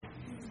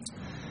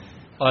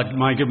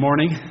My good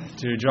morning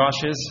to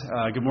Josh's.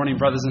 Good morning,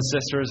 brothers and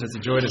sisters. It's a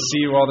joy to see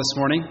you all this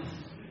morning.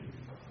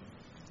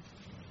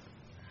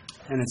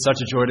 And it's such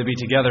a joy to be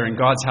together in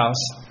God's house,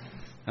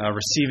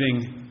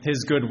 receiving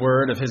His good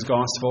word of His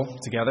gospel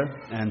together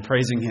and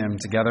praising Him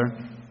together.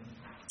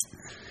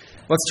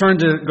 Let's turn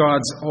to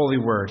God's holy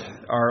word.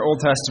 Our Old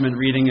Testament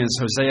reading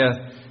is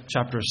Hosea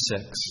chapter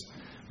 6,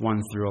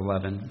 1 through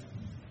 11.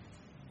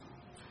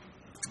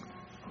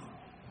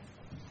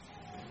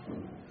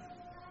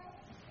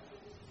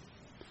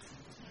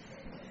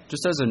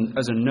 Just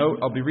as a note,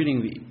 I'll be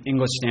reading the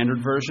English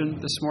Standard Version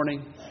this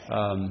morning.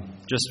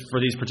 Just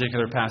for these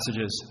particular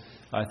passages,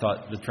 I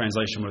thought the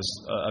translation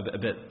was a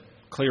bit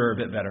clearer, a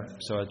bit better.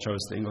 So I chose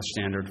the English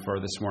Standard for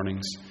this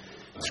morning's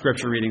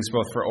scripture readings,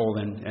 both for Old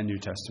and New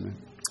Testament.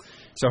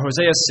 So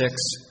Hosea 6,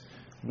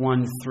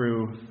 1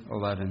 through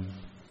 11.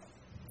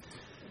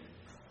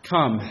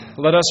 Come,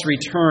 let us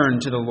return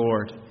to the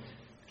Lord,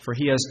 for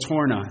He has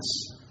torn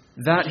us,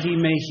 that He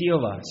may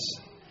heal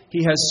us.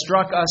 He has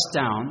struck us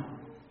down,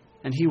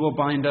 and He will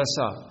bind us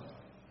up.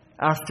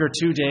 After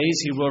 2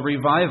 days He will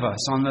revive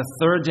us. On the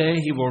third day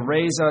He will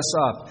raise us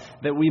up,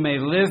 that we may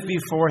live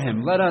before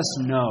Him. Let us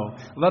know.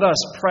 Let us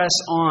press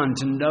on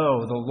to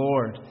know the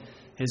Lord.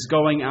 His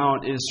going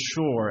out is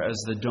sure as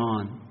the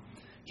dawn.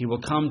 He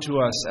will come to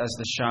us as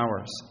the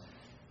showers,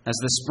 as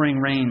the spring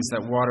rains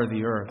that water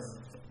the earth.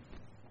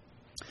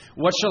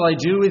 What shall I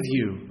do with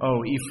you,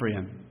 O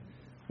Ephraim?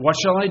 What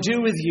shall I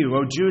do with you,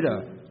 O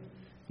Judah?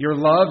 Your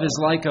love is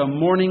like a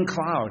morning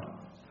cloud,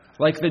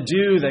 like the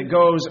dew that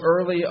goes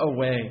early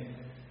away.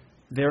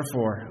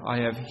 Therefore, I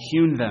have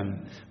hewn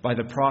them by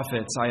the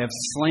prophets. I have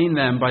slain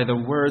them by the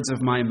words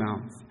of my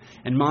mouth.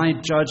 And my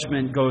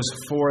judgment goes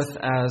forth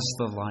as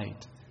the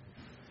light.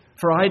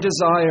 For I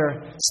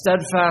desire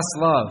steadfast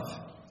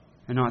love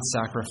and not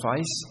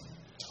sacrifice,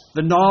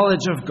 the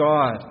knowledge of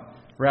God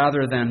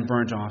rather than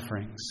burnt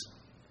offerings.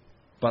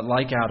 But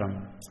like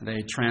Adam,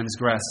 they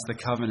transgressed the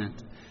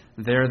covenant.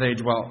 There they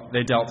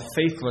dealt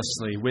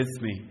faithlessly with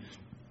me.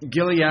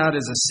 Gilead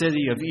is a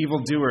city of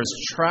evildoers,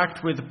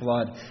 tracked with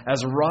blood.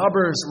 As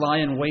robbers lie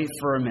in wait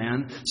for a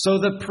man, so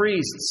the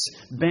priests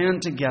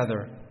band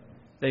together.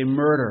 They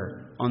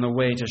murder on the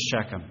way to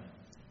Shechem.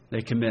 They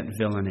commit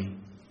villainy.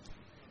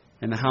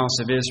 In the house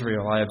of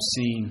Israel I have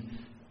seen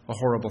a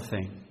horrible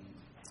thing.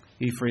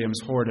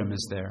 Ephraim's whoredom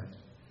is there.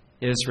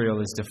 Israel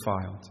is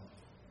defiled.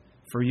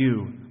 For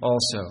you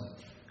also,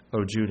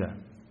 O Judah,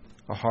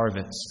 a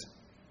harvest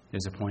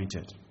is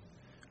appointed,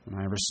 when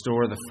I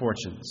restore the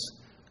fortunes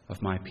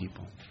of my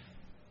people.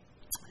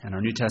 And our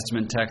New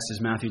Testament text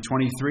is Matthew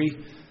 23,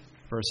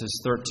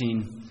 verses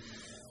 13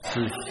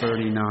 through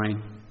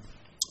 39.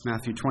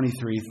 Matthew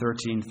 23,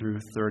 13 through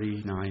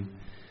 39.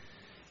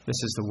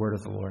 This is the word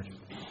of the Lord.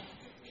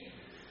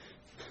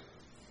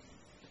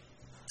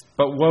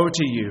 But woe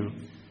to you,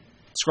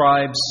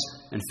 scribes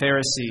and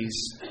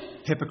Pharisees,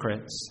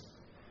 hypocrites,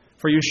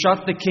 for you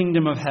shut the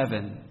kingdom of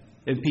heaven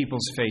in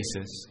people's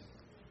faces.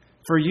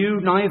 For you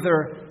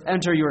neither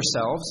enter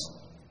yourselves,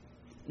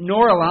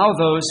 nor allow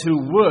those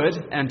who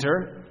would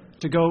enter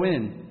to go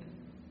in.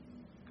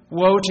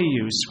 Woe to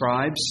you,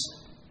 scribes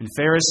and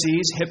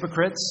Pharisees,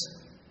 hypocrites,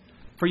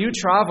 for you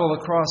travel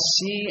across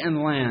sea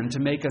and land to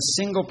make a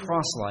single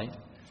proselyte,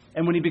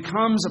 and when he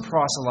becomes a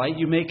proselyte,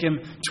 you make him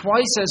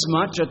twice as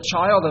much a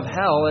child of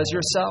hell as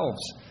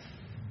yourselves.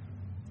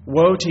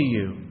 Woe to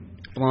you,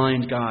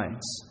 blind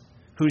guides,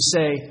 who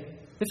say,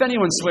 if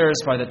anyone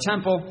swears by the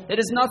temple, it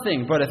is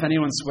nothing, but if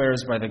anyone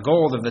swears by the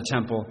gold of the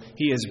temple,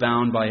 he is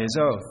bound by his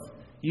oath.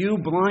 You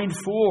blind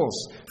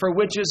fools, for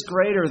which is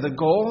greater, the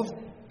gold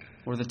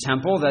or the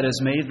temple that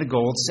has made the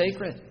gold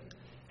sacred?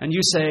 And you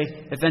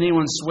say, if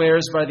anyone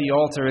swears by the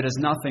altar, it is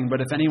nothing, but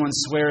if anyone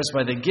swears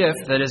by the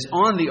gift that is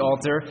on the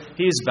altar,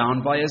 he is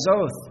bound by his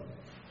oath.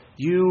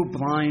 You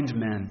blind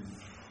men,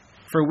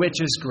 for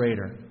which is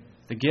greater,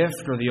 the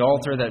gift or the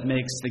altar that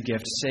makes the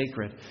gift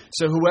sacred?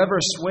 So whoever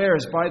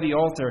swears by the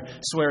altar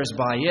swears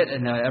by it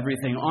and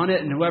everything on it,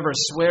 and whoever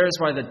swears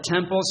by the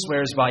temple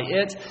swears by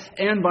it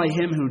and by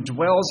him who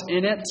dwells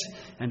in it,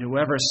 and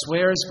whoever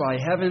swears by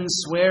heaven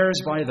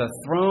swears by the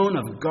throne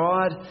of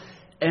God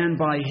and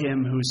by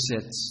him who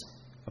sits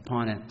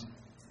upon it.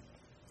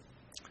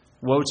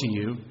 Woe to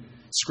you,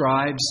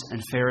 scribes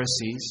and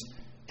Pharisees,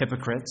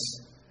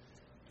 hypocrites!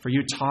 For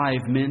you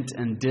tithe mint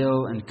and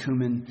dill and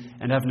cumin,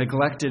 and have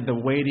neglected the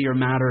weightier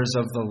matters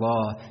of the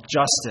law,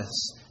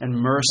 justice and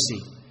mercy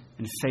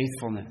and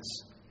faithfulness.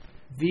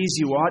 These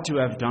you ought to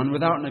have done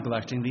without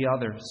neglecting the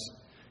others.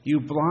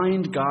 You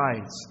blind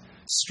guides,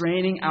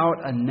 straining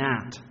out a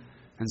gnat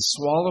and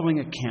swallowing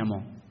a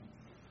camel.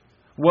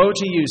 Woe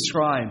to you,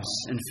 scribes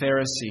and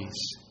Pharisees,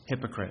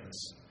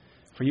 hypocrites!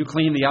 For you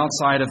clean the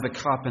outside of the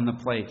cup and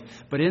the plate,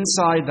 but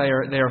inside they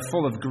are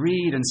full of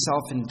greed and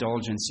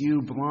self-indulgence.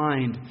 You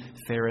blind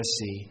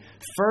Pharisee,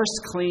 first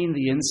clean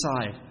the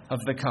inside of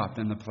the cup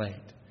and the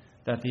plate,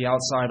 that the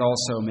outside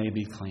also may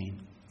be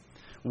clean.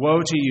 Woe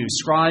to you,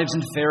 scribes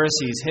and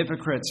Pharisees,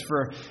 hypocrites,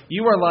 for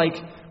you are like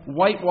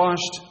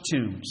whitewashed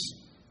tombs,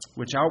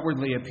 which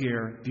outwardly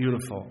appear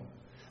beautiful,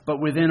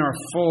 but within are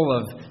full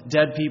of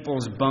dead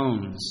people's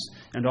bones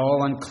and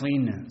all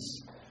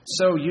uncleanness.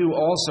 So you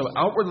also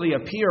outwardly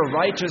appear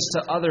righteous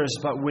to others,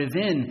 but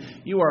within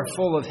you are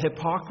full of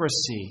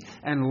hypocrisy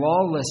and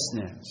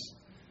lawlessness.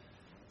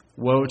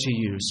 Woe to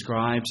you,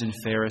 scribes and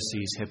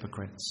Pharisees,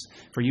 hypocrites!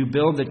 For you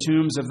build the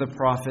tombs of the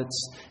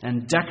prophets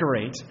and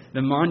decorate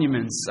the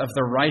monuments of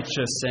the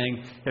righteous,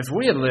 saying, if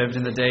we had lived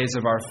in the days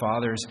of our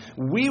fathers,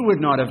 we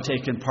would not have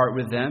taken part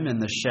with them in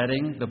the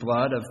shedding the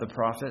blood of the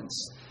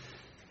prophets.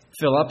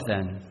 Fill up,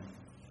 then,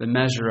 the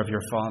measure of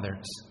your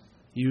fathers.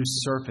 You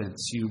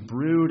serpents, you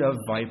brood of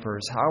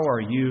vipers, how are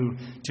you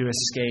to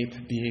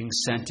escape being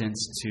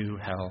sentenced to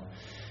hell?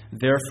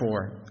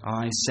 Therefore,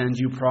 I send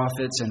you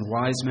prophets and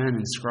wise men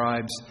and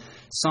scribes,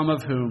 some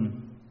of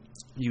whom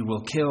you will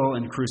kill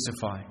and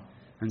crucify,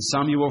 and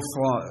some you will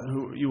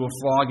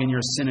flog in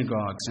your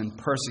synagogues and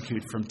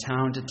persecute from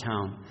town to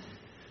town,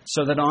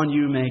 so that on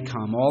you may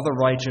come all the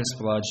righteous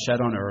blood shed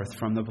on earth,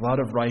 from the blood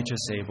of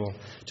righteous Abel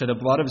to the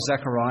blood of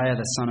Zechariah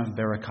the son of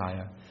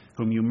Berechiah,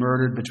 whom you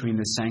murdered between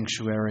the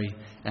sanctuary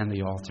and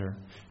the altar.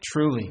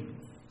 Truly,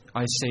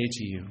 I say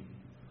to you,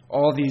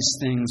 all these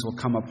things will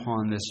come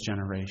upon this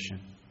generation.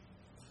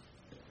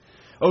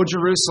 O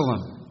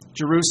Jerusalem,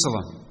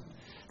 Jerusalem,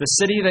 the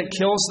city that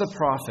kills the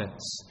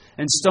prophets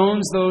and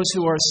stones those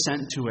who are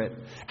sent to it,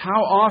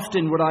 how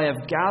often would I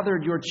have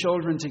gathered your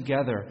children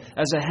together,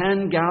 as a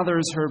hen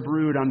gathers her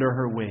brood under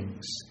her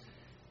wings,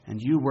 and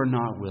you were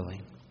not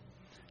willing.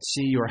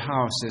 See, your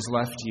house is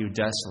left to you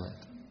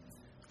desolate.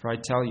 For I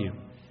tell you,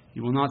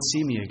 you will not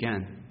see me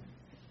again,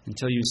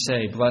 until you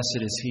say, blessed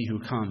is he who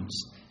comes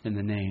in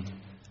the name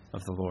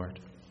of the Lord.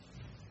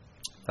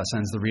 Thus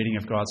ends the reading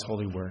of God's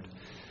holy word.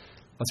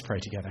 Let's pray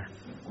together.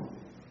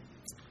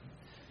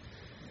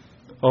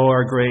 Oh,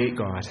 our great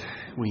God,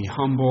 we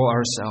humble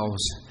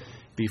ourselves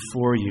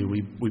before you.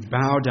 We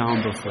bow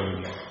down before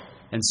you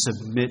and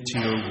submit to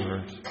your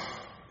word.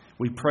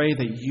 We pray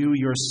that you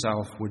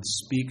yourself would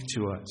speak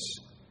to us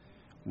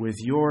with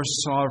your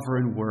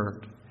sovereign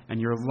word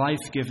and your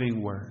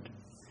life-giving word,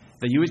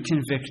 that you would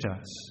convict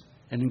us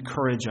and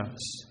encourage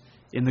us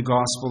in the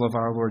gospel of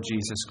our Lord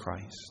Jesus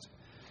Christ.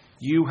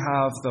 You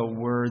have the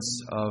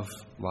words of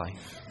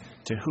life.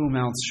 To whom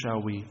else shall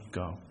we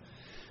go?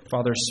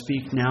 Father,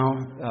 speak now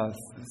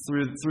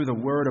through the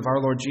word of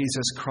our Lord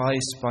Jesus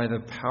Christ by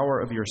the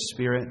power of your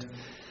Spirit,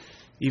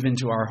 even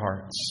to our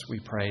hearts, we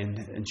pray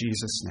in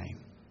Jesus' name.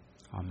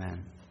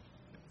 Amen.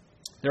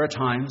 There are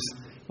times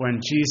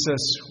when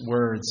Jesus'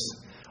 words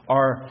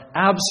are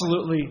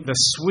absolutely the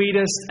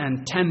sweetest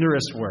and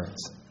tenderest words.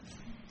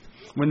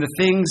 When the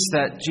things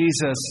that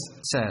Jesus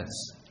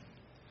says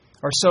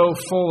are so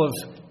full of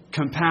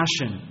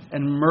compassion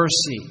and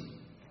mercy.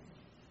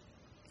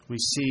 We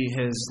see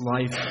his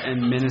life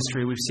and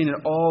ministry. We've seen it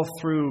all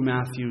through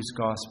Matthew's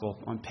gospel,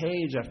 on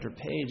page after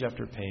page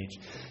after page.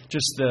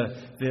 Just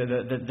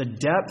the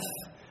depth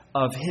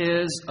of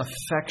his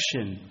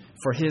affection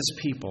for his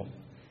people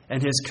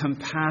and his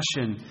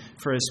compassion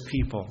for his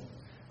people.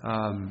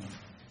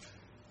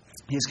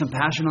 His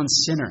compassion on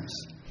sinners.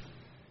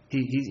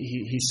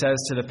 He says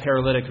to the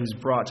paralytic who's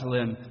brought to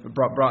him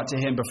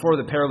before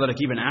the paralytic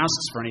even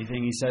asks for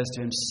anything, he says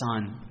to him,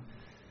 "Son,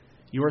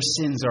 your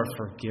sins are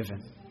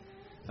forgiven."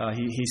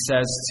 He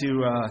says to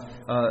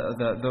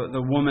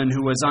the woman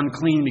who was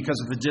unclean because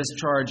of the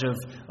discharge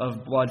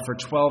of blood for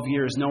 12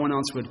 years. No one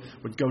else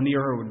would go near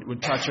her,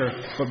 would touch her.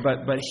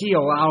 But he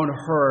allowed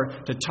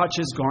her to touch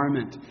his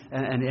garment,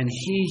 and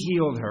he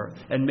healed her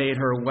and made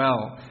her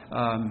well.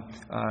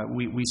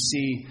 We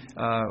see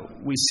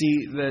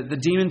the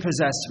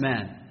demon-possessed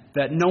men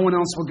that no one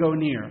else will go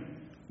near,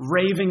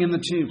 raving in the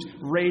tombs,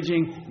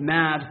 raging,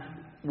 mad,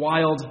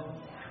 wild,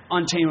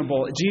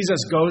 untamable. Jesus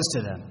goes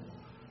to them.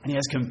 And he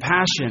has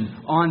compassion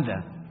on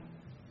them.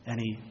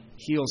 And he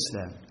heals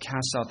them,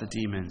 casts out the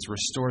demons,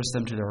 restores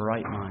them to their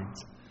right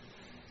minds.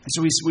 And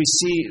so we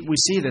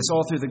see this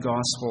all through the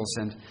Gospels.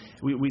 And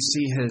we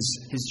see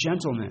his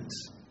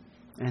gentleness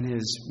and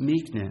his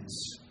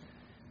meekness.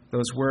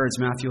 Those words,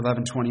 Matthew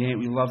 11:28,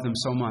 we love them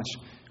so much,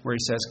 where he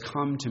says,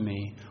 "Come to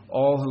me,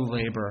 all who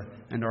labor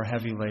and are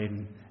heavy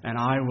laden, and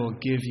I will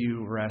give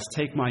you rest.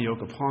 Take my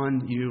yoke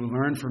upon you,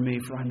 learn from me,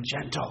 for I'm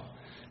gentle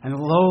and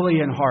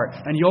lowly in heart,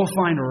 and you'll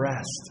find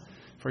rest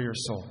for your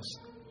souls."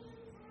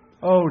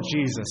 Oh,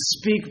 Jesus,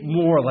 speak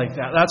more like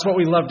that. That's what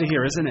we love to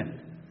hear, isn't it?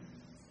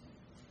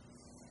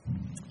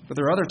 But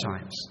there are other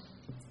times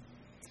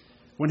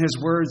when his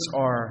words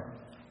are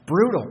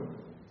brutal.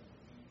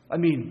 I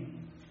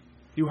mean,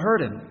 you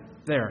heard him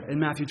there in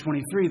Matthew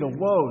 23, the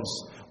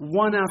woes,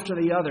 one after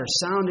the other,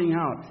 sounding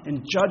out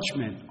in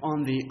judgment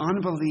on the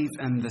unbelief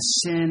and the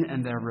sin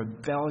and their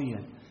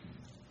rebellion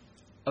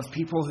of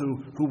people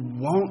who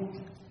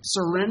won't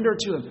surrender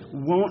to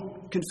him,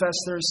 won't confess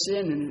their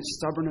sin, and is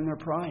stubborn in their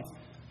pride.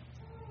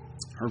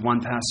 I heard one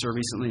pastor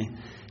recently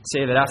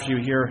say that after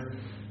you hear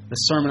the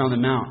Sermon on the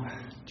Mount,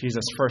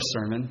 Jesus' first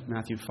sermon,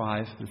 Matthew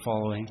 5 and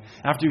following,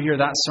 after you hear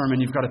that sermon,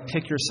 you've got to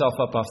pick yourself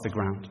up off the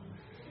ground.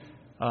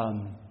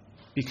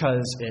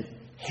 Because it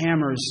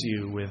hammers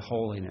you with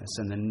holiness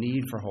and the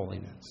need for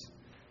holiness.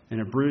 and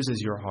it bruises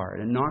your heart.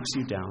 It knocks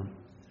you down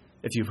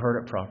if you've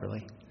heard it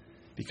properly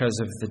because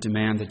of the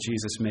demand that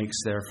Jesus makes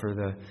there for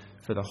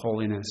the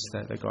holiness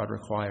that God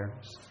requires.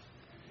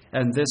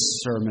 And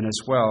this sermon as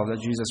well,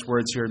 that Jesus'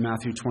 words here in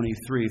Matthew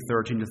 23,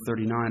 13 to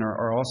 39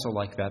 are also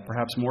like that,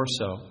 perhaps more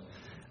so.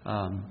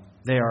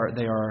 They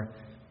are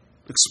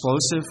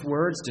explosive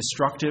words,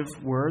 destructive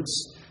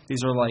words.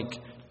 These are like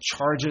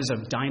charges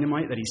of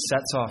dynamite that he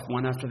sets off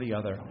one after the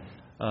other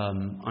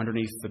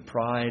underneath the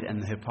pride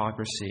and the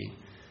hypocrisy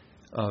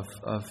of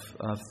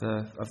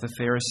the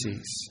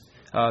Pharisees.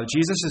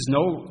 Jesus is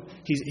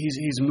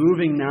he's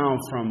moving now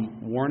from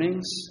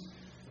warnings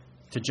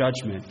to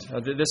judgment.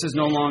 This is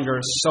no longer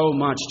so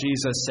much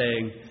Jesus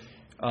saying,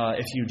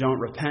 if you don't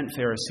repent,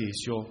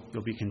 Pharisees,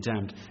 you'll be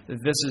condemned.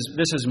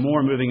 This is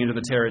more moving into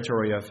the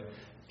territory of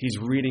he's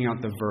reading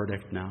out the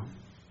verdict now.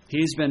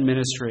 He's been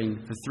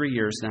ministering for 3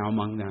 years now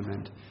among them,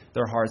 and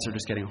their hearts are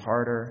just getting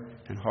harder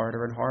and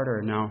harder and harder.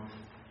 And now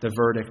the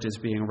verdict is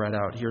being read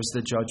out. Here's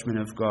the judgment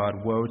of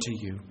God. Woe to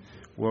you,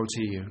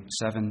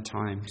 7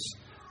 times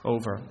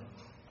over.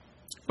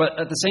 But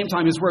at the same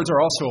time, his words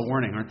are also a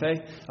warning, aren't they?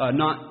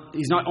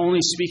 He's not only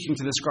speaking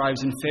to the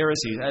scribes and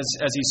Pharisees.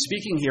 As he's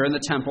speaking here in the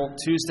temple,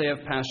 Tuesday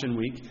of Passion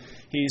Week,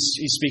 he's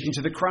speaking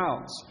to the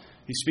crowds.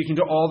 He's speaking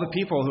to all the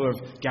people who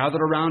have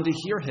gathered around to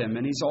hear him,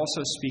 and he's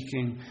also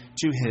speaking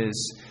to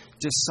his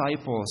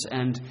disciples.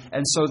 And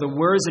so the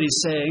words that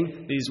he's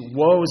saying, these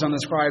woes on the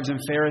scribes and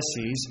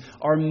Pharisees,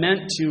 are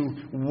meant to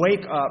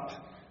wake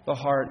up the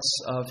hearts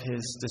of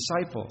his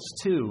disciples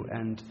too,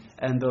 and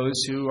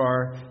those who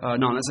are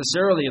not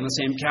necessarily in the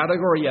same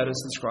category yet as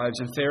the scribes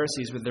and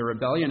Pharisees with their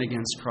rebellion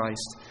against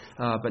Christ,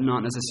 but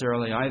not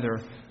necessarily either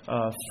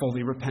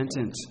fully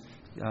repentant.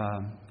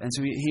 And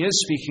so he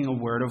is speaking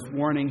a word of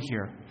warning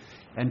here,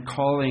 and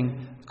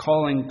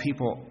calling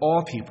people,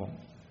 all people,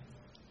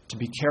 to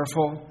be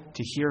careful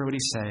to hear what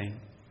he's saying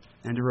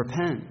and to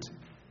repent.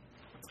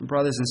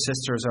 Brothers and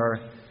sisters, our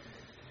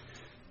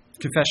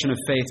Confession of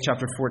Faith,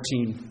 chapter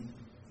 14,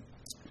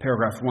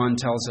 paragraph 1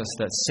 tells us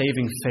that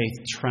saving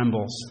faith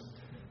trembles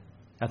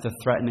at the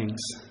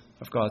threatenings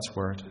of God's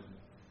word.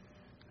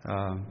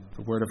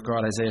 The word of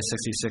God, Isaiah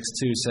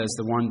 66:2 says,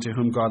 the one to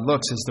whom God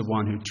looks is the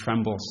one who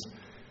trembles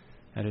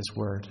at his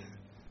word.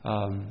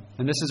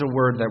 And this is a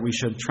word that we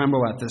should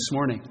tremble at this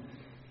morning.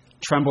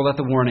 Tremble at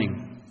the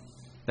warning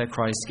that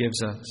Christ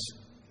gives us.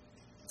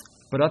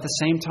 But at the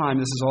same time,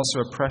 this is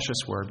also a precious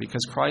word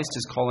because Christ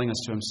is calling us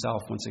to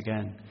himself once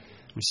again.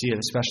 We see it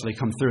especially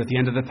come through at the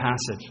end of the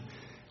passage.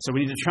 So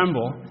we need to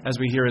tremble as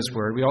we hear his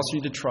word. We also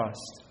need to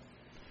trust.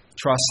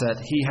 Trust that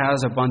he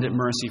has abundant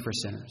mercy for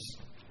sinners,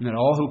 and that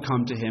all who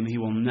come to him, he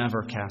will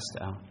never cast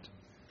out.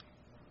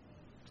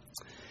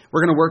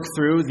 We're going to work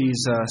through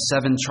these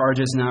 7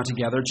 charges now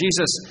together.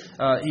 Jesus,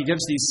 he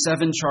gives these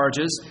 7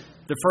 charges.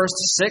 The first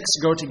 6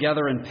 go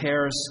together in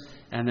pairs,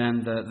 and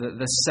then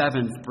the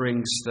 7th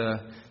brings the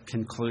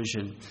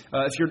conclusion.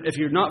 If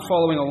you're not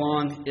following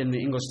along in the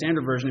English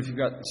Standard Version, if you've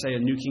got, say, a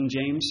New King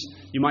James,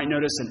 you might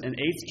notice an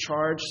 8th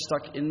charge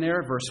stuck in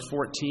there. Verse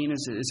 14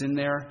 is in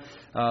there.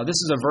 This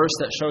is a verse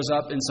that shows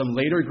up in some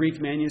later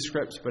Greek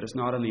manuscripts, but it's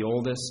not in the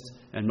oldest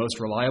and most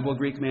reliable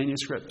Greek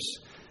manuscripts.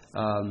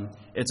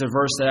 It's a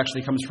verse that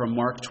actually comes from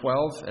Mark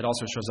 12. It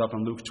also shows up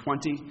in Luke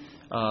 20.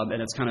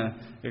 And it's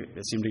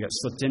it seemed to get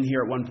slipped in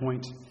here at one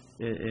point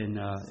in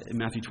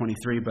Matthew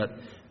 23, but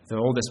the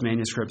oldest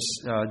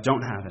manuscripts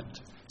don't have it.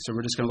 So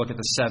we're just going to look at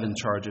the 7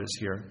 charges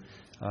here,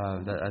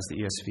 as the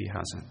ESV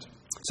has it.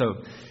 So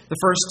the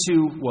first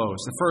 2 woes,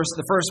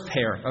 the first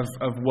pair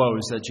of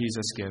woes that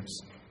Jesus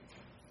gives.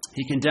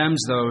 He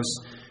condemns those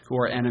who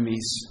are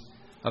enemies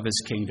of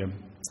his kingdom.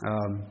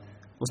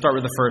 We'll start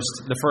with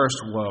the first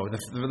woe.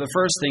 The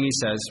first thing he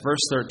says, verse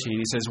 13,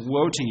 he says,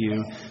 "Woe to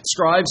you,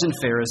 scribes and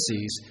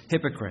Pharisees,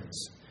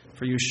 hypocrites,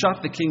 for you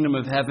shut the kingdom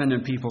of heaven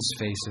in people's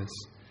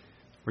faces,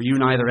 for you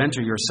neither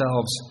enter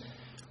yourselves,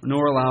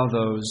 nor allow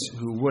those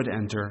who would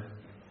enter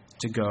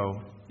to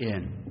go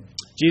in."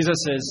 Jesus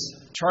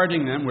is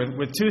charging them with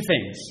 2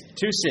 things,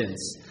 2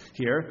 sins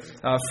here.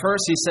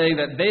 First, he's saying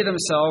that they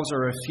themselves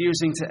are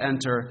refusing to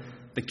enter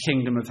the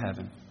kingdom of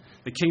heaven.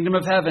 The kingdom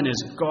of heaven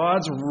is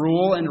God's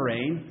rule and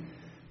reign,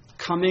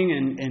 coming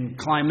in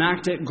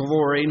climactic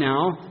glory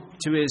now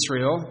to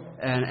Israel,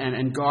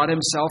 and God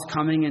himself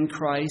coming in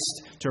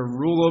Christ to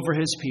rule over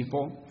his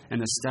people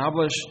and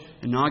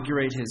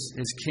inaugurate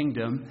his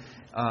kingdom,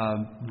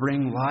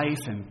 bring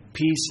life and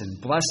peace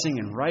and blessing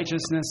and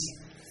righteousness.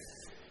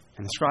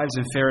 And the scribes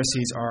and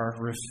Pharisees are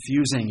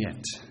refusing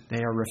it.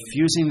 They are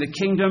refusing the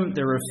kingdom.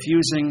 They're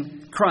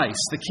refusing Christ,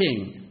 the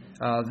King.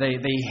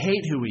 They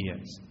hate who he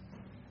is.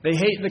 They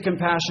hate the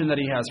compassion that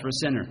he has for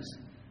sinners.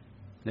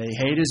 They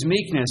hate his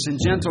meekness and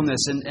gentleness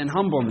and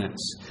humbleness.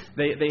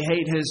 They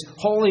hate his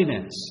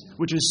holiness,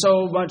 which is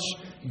so much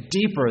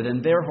deeper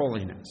than their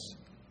holiness.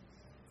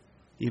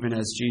 Even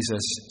as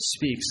Jesus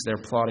speaks, they're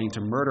plotting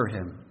to murder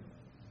him.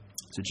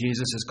 So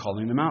Jesus is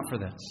calling them out for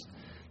this,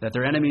 that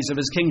they're enemies of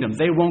his kingdom.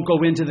 They won't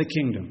go into the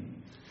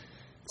kingdom.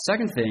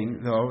 Second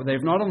thing, though,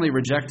 they've not only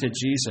rejected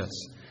Jesus,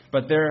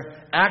 but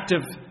they're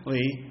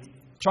actively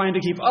trying to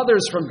keep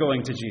others from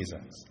going to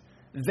Jesus.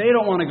 They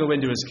don't want to go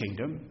into his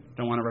kingdom,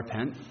 don't want to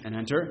repent and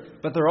enter,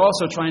 but they're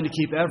also trying to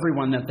keep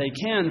everyone that they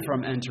can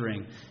from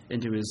entering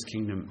into his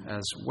kingdom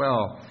as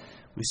well.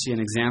 We see an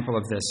example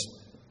of this.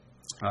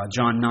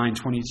 John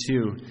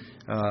 9:22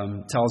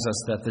 tells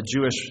us that the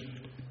Jewish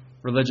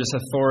religious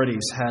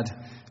authorities had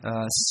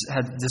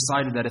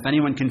decided that if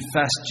anyone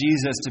confessed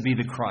Jesus to be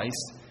the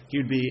Christ, he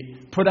would be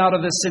put out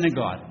of the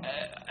synagogue,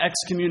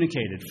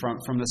 excommunicated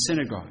from the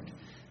synagogue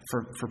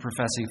for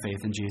professing faith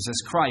in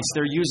Jesus Christ.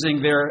 They're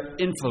using their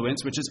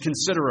influence, which is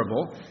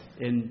considerable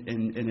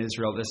in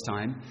Israel this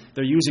time.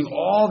 They're using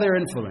all their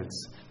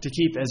influence to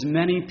keep as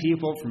many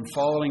people from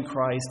following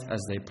Christ as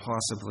they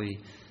possibly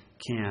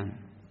can.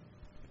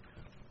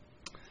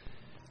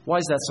 Why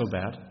is that so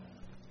bad?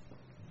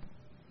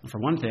 For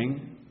one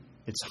thing,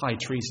 it's high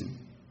treason.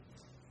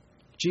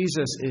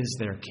 Jesus is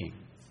their king.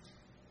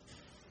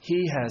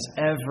 He has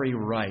every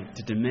right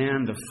to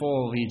demand the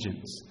full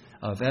allegiance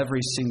of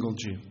every single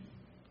Jew.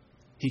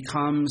 He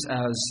comes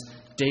as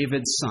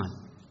David's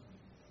son.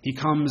 He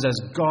comes as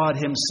God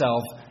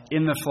himself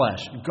in the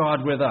flesh,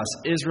 God with us.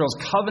 Israel's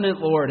covenant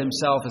Lord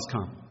himself has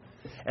come.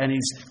 And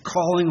he's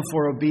calling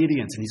for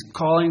obedience, and he's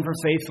calling for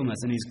faithfulness,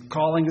 and he's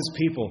calling his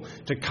people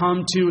to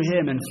come to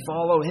him and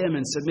follow him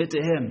and submit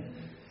to him.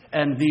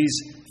 And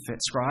these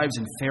scribes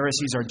and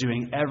Pharisees are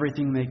doing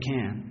everything they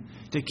can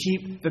to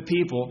keep the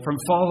people from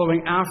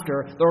following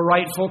after the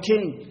rightful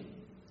king.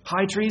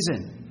 High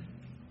treason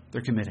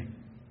they're committing.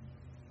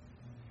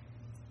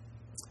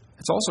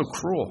 It's also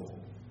cruel.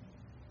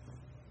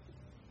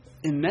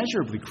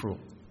 Immeasurably cruel.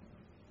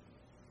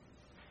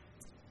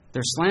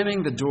 They're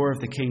slamming the door of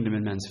the kingdom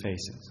in men's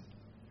faces.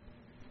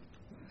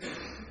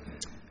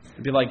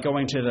 It'd be like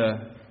going to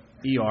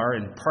the ER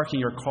and parking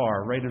your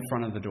car right in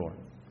front of the door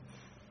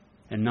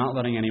and not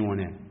letting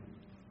anyone in.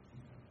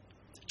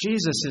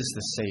 Jesus is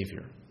the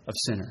Savior of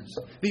sinners,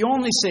 the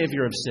only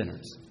Savior of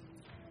sinners.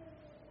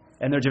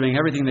 And they're doing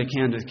everything they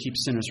can to keep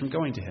sinners from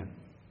going to him.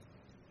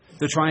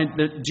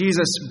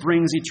 Jesus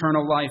brings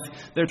eternal life.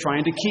 They're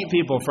trying to keep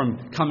people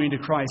from coming to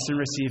Christ and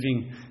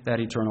receiving that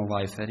eternal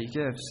life that he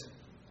gives.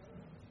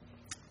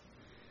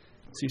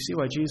 So you see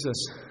why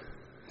Jesus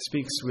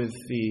speaks with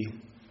the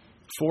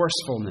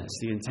forcefulness,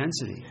 the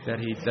intensity that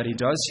he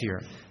does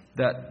here.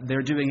 That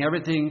they're doing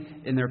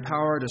everything in their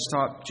power to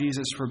stop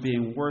Jesus from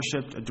being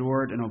worshipped,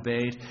 adored, and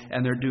obeyed.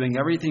 And they're doing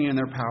everything in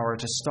their power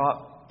to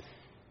stop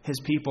his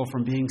people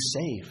from being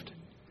saved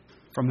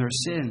from their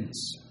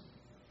sins.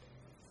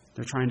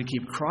 They're trying to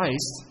keep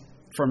Christ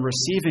from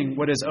receiving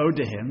what is owed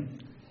to him.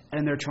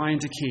 And they're trying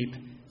to keep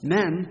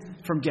men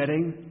from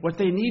getting what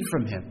they need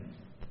from him.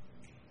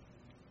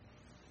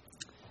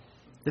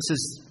 This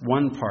is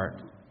one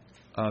part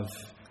of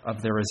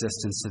their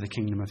resistance to the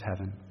kingdom of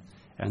heaven.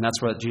 And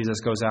that's what Jesus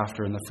goes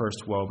after in the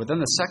first woe. But then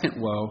the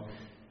second woe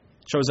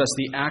shows us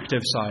the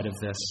active side of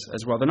this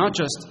as well. They're not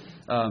just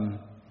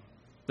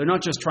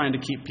trying to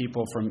keep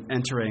people from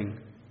entering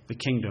the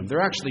kingdom.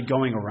 They're actually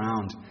going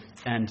around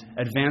and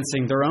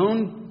advancing their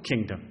own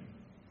kingdom.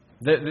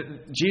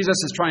 Jesus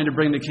is trying to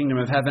bring the kingdom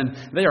of heaven.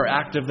 They are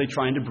actively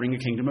trying to bring a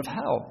kingdom of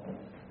hell.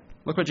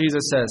 Look what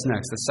Jesus says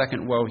next, the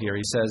second woe here.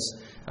 He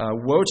says,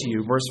 woe to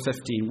you, verse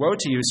 15, woe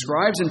to you,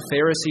 scribes and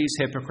Pharisees,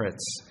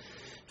 hypocrites,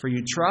 for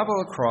you travel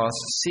across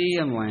sea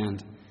and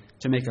land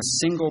to make a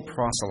single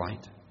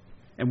proselyte.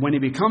 And when he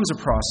becomes a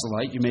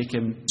proselyte, you make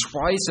him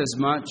twice as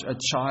much a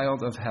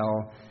child of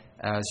hell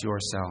as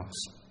yourselves.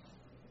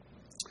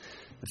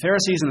 The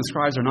Pharisees and the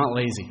scribes are not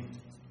lazy.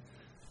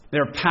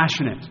 They're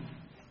passionate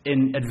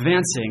in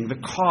advancing the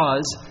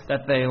cause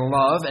that they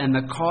love, and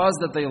the cause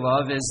that they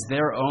love is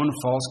their own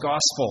false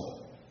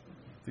gospel.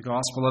 The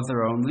gospel of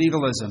their own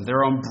legalism,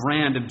 their own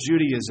brand of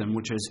Judaism,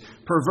 which is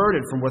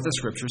perverted from what the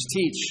Scriptures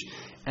teach.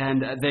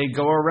 And they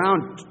go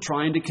around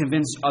trying to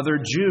convince other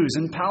Jews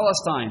in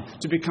Palestine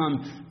to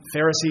become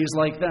Pharisees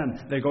like them.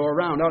 They go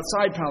around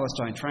outside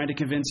Palestine trying to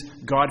convince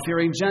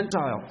God-fearing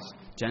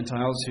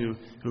Gentiles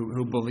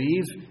who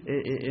believe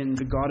in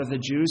the God of the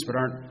Jews but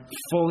aren't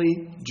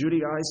fully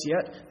Judaized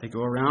yet. They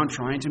go around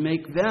trying to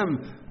make them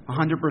 100%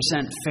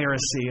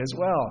 Pharisee as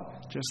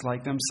well, just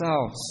like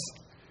themselves.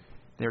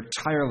 They're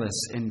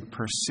tireless in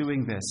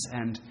pursuing this.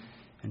 And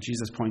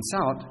Jesus points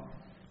out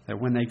that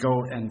when they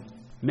go and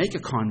make a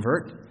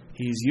convert,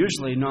 he's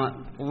usually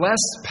not less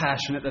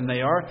passionate than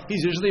they are.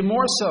 He's usually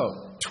more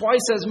so,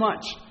 twice as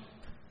much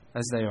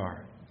as they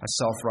are. A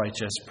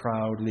self-righteous,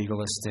 proud,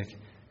 legalistic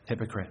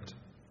hypocrite.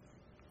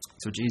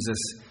 So Jesus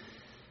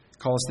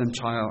calls them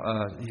child.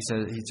 He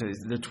says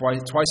they're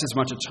twice as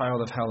much a child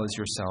of hell as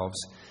yourselves.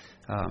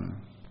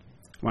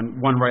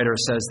 One writer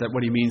says that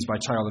what he means by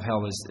child of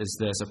hell is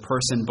this: a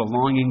person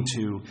belonging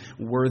to,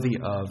 worthy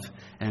of,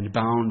 and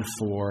bound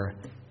for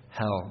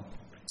hell.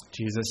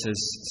 Jesus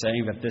is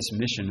saying that this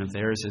mission of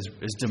theirs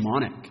is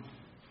demonic.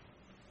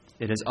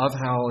 It is of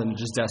hell and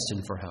it is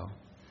destined for hell.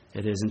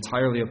 It is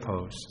entirely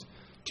opposed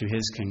to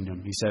his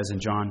kingdom. He says in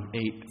John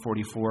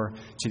 8:44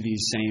 to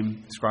these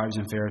same scribes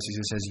and Pharisees,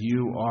 he says,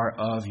 "You are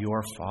of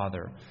your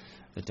father,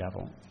 the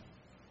devil."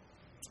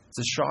 It's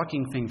a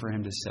shocking thing for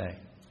him to say.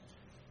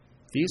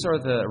 These are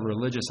the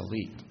religious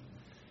elite.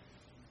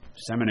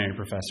 Seminary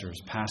professors,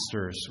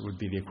 pastors would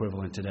be the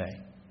equivalent today.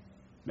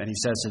 And he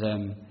says to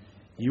them,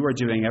 you are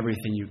doing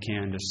everything you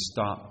can to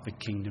stop the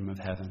kingdom of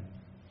heaven,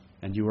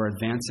 and you are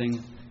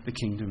advancing the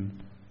kingdom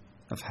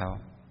of hell.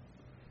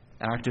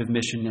 Active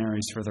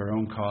missionaries for their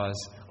own cause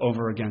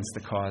over against the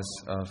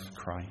cause of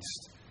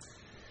Christ.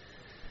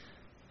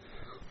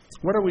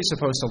 What are we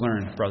supposed to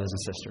learn, brothers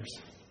and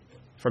sisters,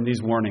 from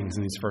these warnings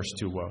and these first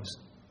two woes?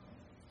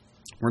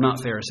 We're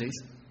not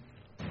Pharisees.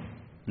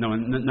 No,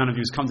 none of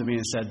you has come to me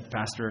and said,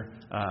 Pastor,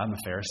 I'm a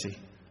Pharisee.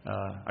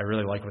 I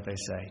really like what they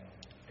say.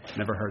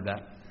 Never heard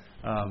that.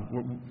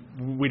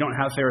 We don't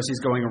have Pharisees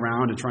going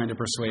around and trying to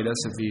persuade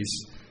us of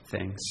these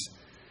things.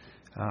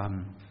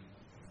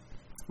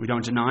 We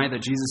don't deny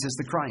that Jesus is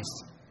the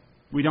Christ.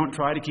 We don't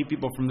try to keep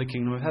people from the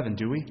kingdom of heaven,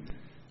 do we?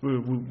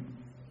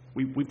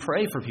 We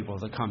pray for people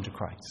to come to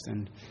Christ,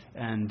 and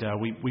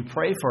we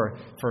pray for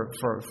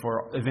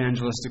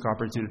evangelistic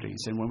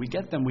opportunities. And when we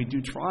get them, we do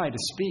try to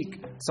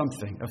speak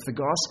something of the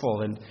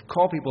gospel and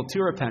call people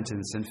to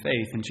repentance and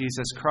faith in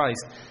Jesus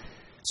Christ.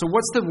 So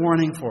what's the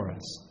warning for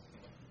us?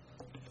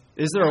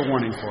 Is there a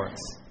warning for us?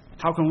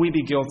 How can we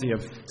be guilty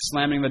of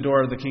slamming the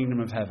door of the kingdom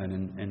of heaven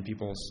in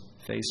people's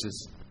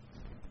faces?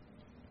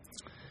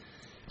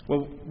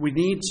 Well, we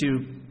need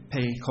to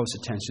pay close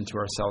attention to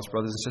ourselves,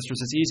 brothers and sisters.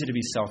 It's easy to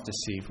be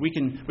self-deceived. We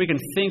can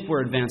think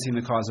we're advancing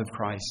the cause of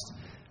Christ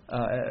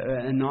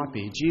and not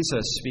be.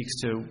 Jesus speaks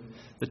to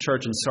the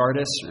church in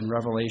Sardis in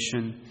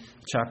Revelation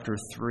chapter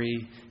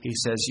 3. He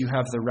says, you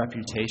have the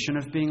reputation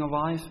of being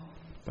alive,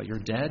 but you're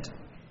dead.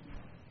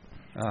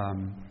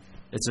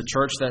 It's a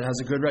church that has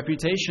a good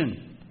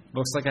reputation.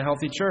 Looks like a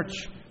healthy church.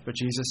 But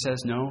Jesus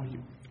says, no,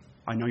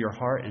 I know your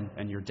heart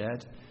and you're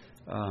dead.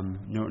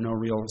 No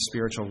real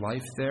spiritual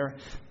life there.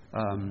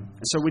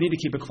 So we need to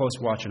keep a close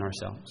watch on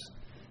ourselves,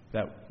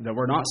 that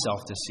we're not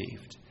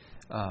self-deceived.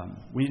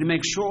 We need to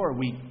make sure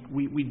we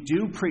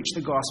do preach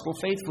the gospel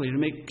faithfully, to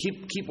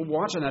keep a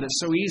watch on that. It's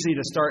so easy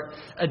to start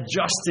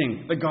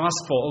adjusting the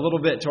gospel a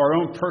little bit to our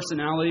own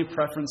personality,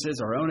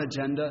 preferences, our own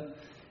agenda,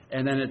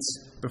 and then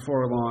it's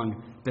before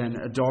long been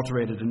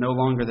adulterated and no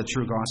longer the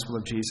true gospel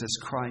of Jesus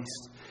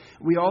Christ.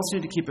 We also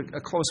need to keep a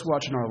close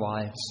watch on our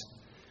lives,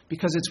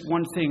 because it's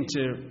one thing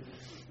to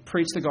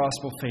preach the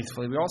gospel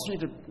faithfully. We also need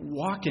to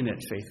walk in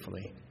it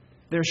faithfully.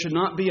 There should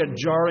not be a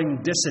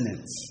jarring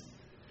dissonance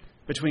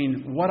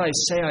between what I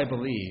say I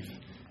believe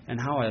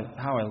and how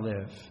I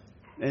live.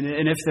 And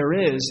if there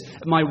is,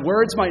 my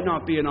words might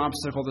not be an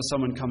obstacle to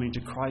someone coming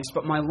to Christ,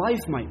 but my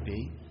life might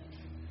be.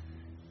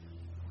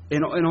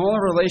 In all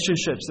our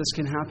relationships, this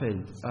can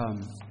happen.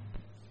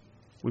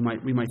 We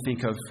might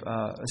think of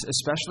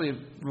especially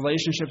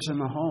relationships in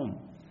the home.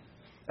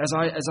 As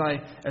I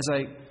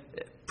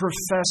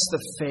profess the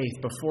faith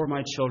before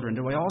my children,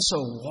 do I also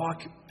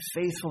walk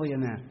faithfully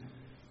in that,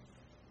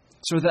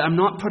 so that I'm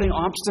not putting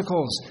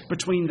obstacles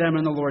between them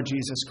and the Lord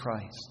Jesus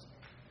Christ,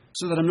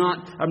 so that I'm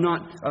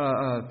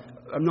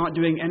not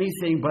doing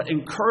anything but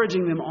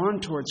encouraging them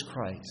on towards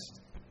Christ?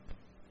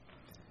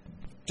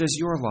 Does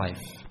your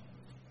life,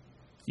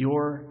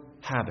 your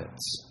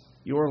habits,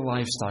 your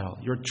lifestyle,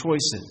 your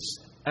choices,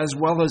 as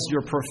well as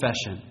your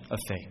profession of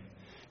faith,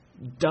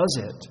 does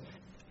it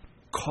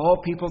call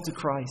people to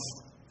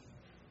Christ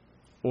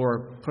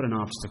or put an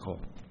obstacle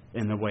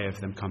in the way of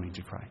them coming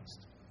to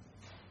Christ?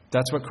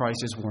 That's what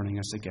Christ is warning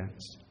us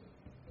against.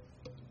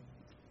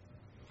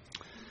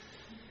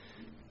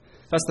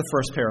 That's the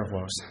first pair of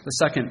woes. The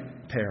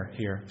second pair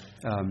here,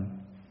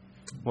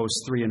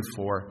 woes 3 and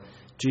 4,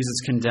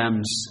 Jesus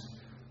condemns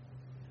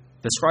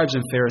the scribes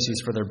and Pharisees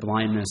for their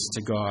blindness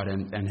to God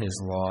and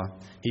His law.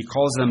 He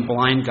calls them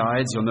blind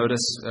guides. You'll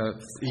notice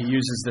he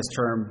uses this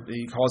term.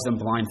 He calls them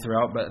blind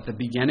throughout. But at the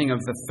beginning of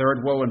the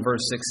third woe in verse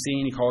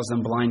 16, he calls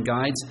them blind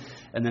guides.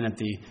 And then at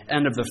the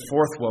end of the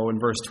fourth woe in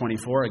verse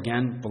 24,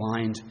 again,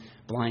 blind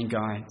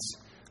guides.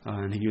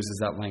 And he uses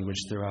that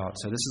language throughout.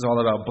 So this is all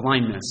about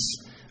blindness.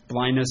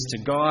 Blindness to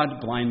God,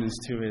 blindness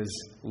to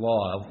His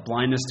law,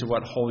 blindness to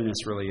what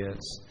holiness really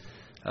is.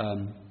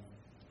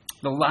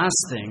 The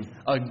last thing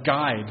a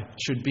guide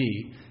should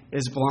be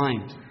is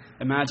blind.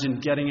 Imagine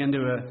getting into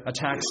a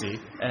taxi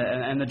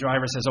and the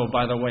driver says, oh,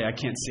 by the way, I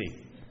can't see.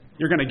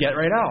 You're going to get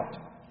right out.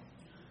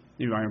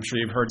 I'm sure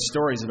you've heard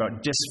stories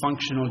about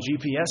dysfunctional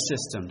GPS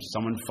systems.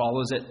 Someone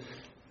follows it,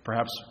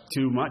 perhaps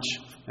too much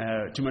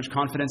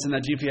confidence in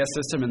that GPS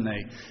system, and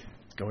they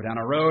go down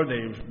a road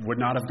they would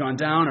not have gone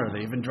down, or they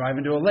even drive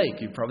into a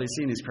lake. You've probably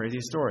seen these crazy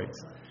stories.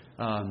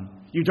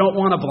 You don't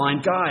want a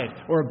blind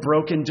guide or a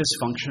broken,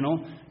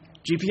 dysfunctional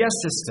GPS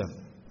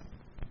system.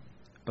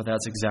 But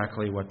that's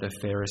exactly what the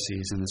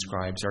Pharisees and the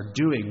scribes are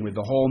doing with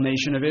the whole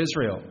nation of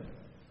Israel.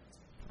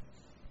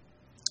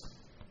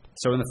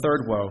 So in the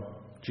third woe,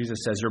 Jesus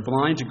says, you're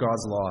blind to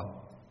God's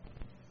law.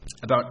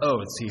 About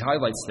oaths, he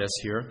highlights this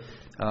here.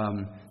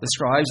 The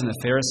scribes and the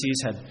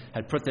Pharisees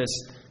had put this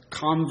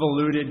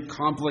convoluted,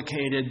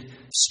 complicated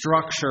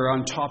structure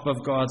on top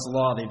of God's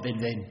law. They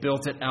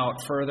built it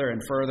out further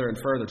and further and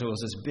further until it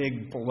was this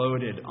big,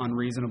 bloated,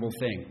 unreasonable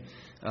thing.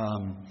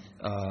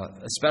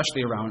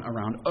 especially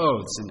around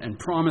oaths and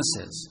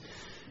promises.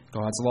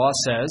 God's law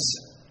says,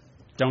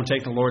 don't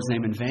take the Lord's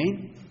name in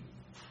vain.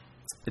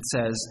 It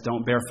says,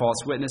 don't bear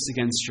false witness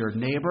against your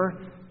neighbor.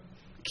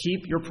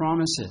 Keep your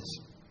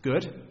promises.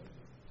 Good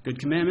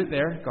commandment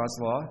there. God's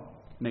law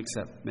makes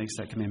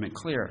that commandment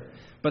clear.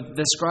 But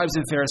the scribes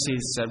and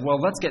Pharisees said, well,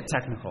 let's get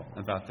technical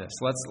about this.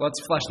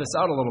 Let's flesh this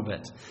out a little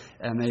bit.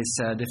 And they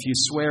said, if you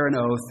swear an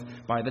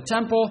oath by the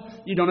temple,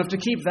 you don't have to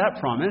keep that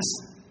promise.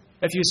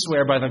 If you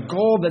swear by the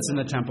gold that's in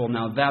the temple,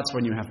 now that's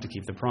when you have to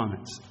keep the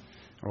promise.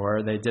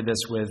 Or they did this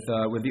with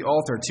the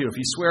altar too. If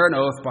you swear an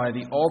oath by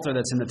the altar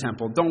that's in the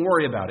temple, don't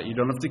worry about it. You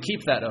don't have to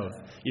keep that oath.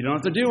 You don't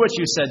have to do what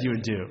you said you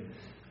would do.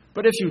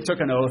 But if you took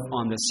an oath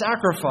on the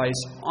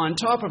sacrifice on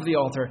top of the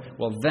altar,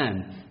 well,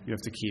 then you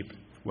have to keep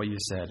what you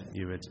said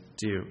you would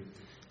do.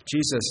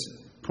 Jesus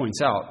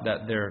points out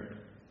that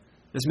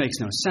this makes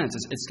no sense.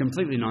 It's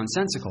completely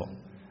nonsensical.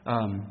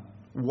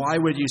 Why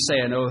would you say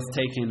an oath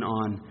taken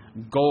on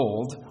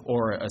gold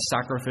or a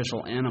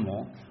sacrificial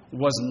animal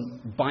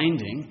wasn't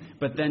binding,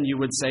 but then you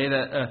would say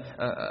that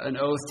an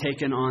oath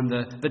taken on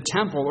the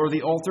temple or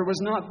the altar was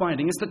not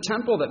binding? It's the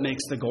temple that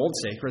makes the gold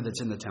sacred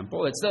that's in the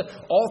temple. It's the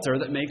altar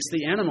that makes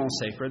the animal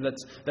sacred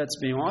that's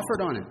being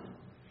offered on it.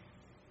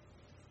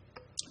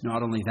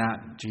 Not only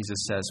that,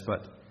 Jesus says,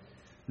 but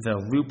the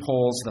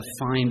loopholes, the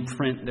fine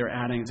print they're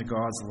adding to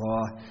God's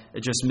law,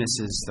 it just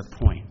misses the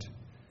point.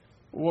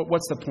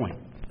 What's the point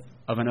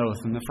of an oath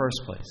in the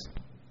first place,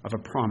 of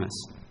a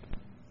promise?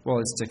 Well,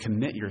 it's to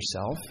commit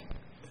yourself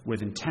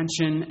with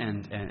intention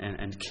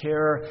and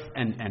care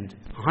and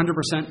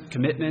 100%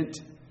 commitment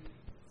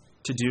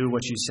to do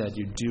what you said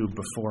you'd do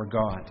before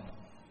God.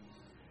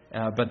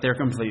 But they're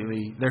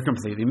completely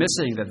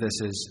missing that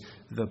this is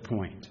the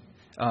point.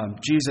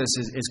 Jesus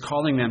is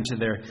calling them to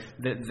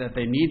that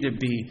they need to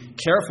be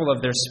careful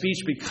of their speech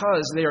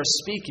because they are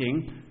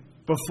speaking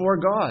before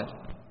God.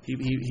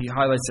 He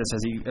highlights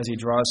this as he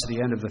draws to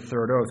the end of the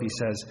third oath. He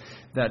says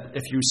that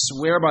if you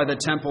swear by the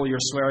temple, you're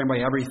swearing by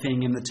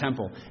everything in the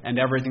temple and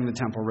everything the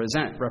temple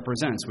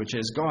represents, which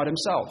is God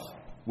himself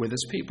with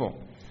his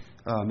people.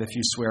 If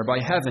you swear by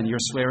heaven, you're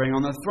swearing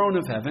on the throne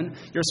of heaven.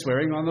 You're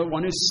swearing on the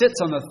one who sits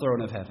on the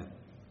throne of heaven.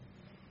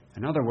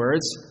 In other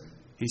words,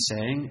 he's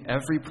saying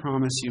every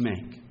promise you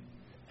make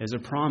is a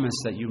promise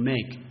that you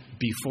make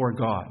before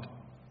God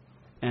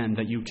and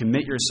that you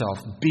commit yourself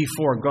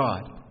before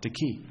God to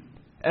keep.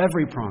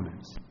 Every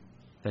promise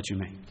that you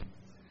make.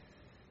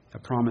 A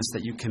promise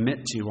that you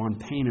commit to on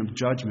pain of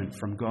judgment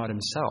from God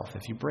himself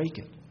if you break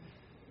it.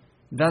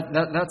 That's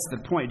the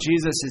point.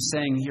 Jesus is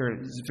saying here,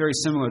 it's very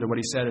similar to what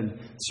he said in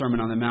Sermon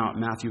on the Mount,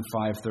 Matthew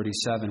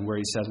 5:37, where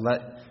he said, let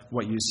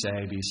what you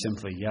say be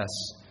simply yes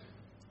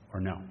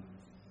or no.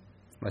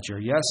 Let your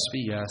yes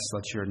be yes,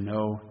 let your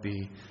no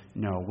be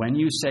no. When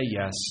you say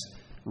yes,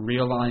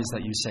 realize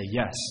that you say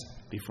yes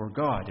before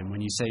God. And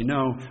when you say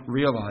no,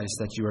 realize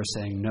that you are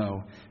saying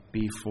no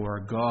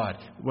before God.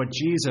 What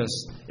Jesus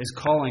is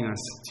calling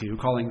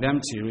them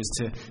to, is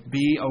to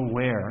be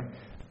aware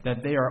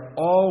that they are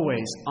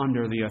always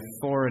under the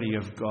authority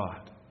of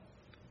God.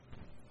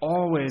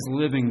 Always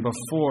living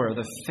before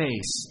the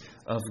face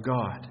of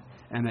God.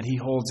 And that he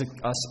holds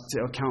us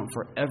to account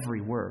for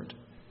every word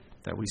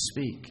that we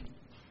speak.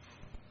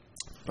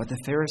 But the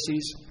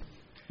Pharisees,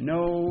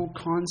 no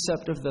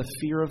concept of the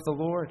fear of the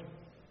Lord.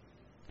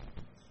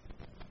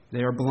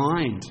 They are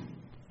blind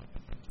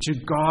to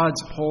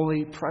God's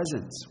holy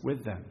presence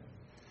with them,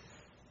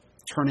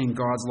 turning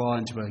God's law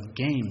into a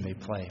game they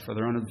play for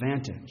their own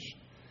advantage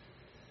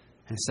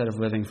instead of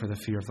living for the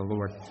fear of the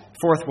Lord.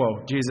 Fourth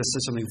woe, Jesus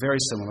says something very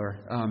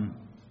similar.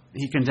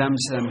 He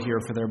condemns them here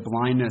for their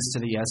blindness to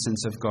the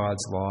essence of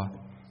God's law.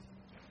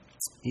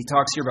 He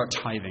talks here about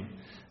tithing,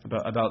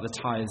 about the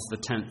tithes, the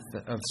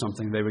tenth of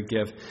something they would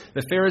give.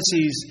 The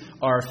Pharisees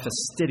are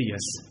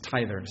fastidious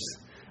tithers.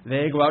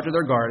 They go out to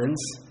their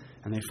gardens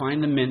and they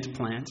find the mint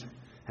plant,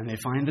 and they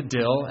find the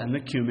dill and the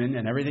cumin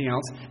and everything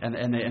else,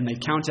 and they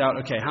count out,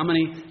 okay, how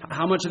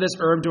much of this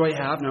herb do I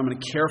have? Now I'm going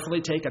to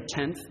carefully take a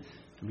tenth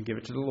and give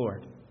it to the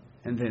Lord.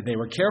 And they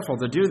were careful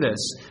to do this,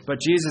 but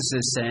Jesus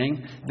is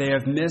saying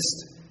they've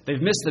missed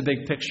the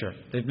big picture.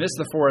 They've missed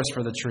the forest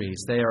for the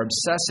trees. They are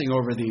obsessing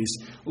over these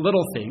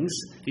little things,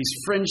 these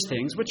fringe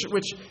things,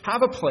 which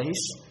have a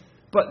place,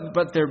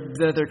 but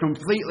they're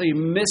completely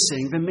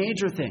missing the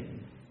major thing.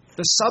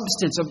 The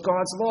substance of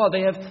God's law.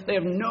 They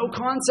have no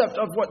concept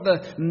of what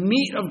the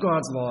meat of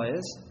God's law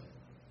is.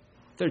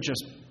 They're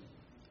just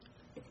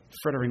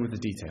frittering with the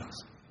details.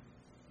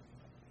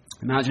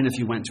 Imagine if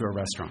you went to a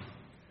restaurant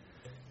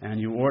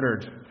and you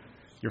ordered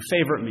your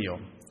favorite meal,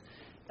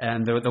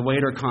 and the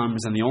waiter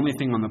comes and the only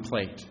thing on the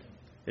plate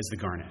is the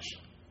garnish.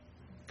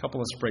 A couple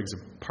of sprigs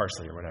of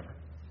parsley or whatever.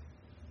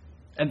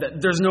 And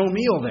there's no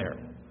meal there.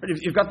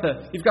 You've got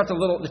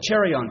the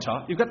cherry on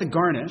top. You've got the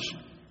garnish.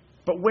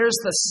 But where's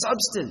the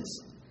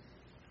substance?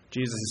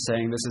 Jesus is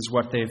saying this is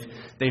what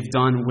they've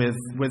done with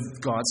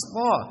God's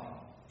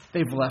law.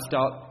 They've left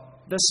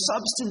out the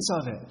substance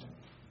of it.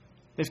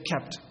 They've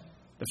kept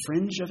the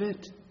fringe of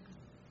it,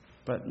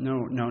 but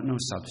no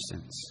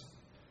substance.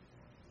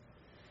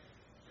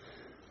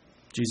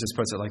 Jesus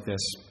puts it like this,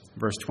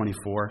 verse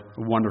 24,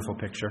 a wonderful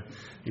picture.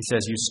 He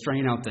says, you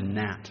strain out the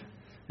gnat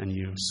and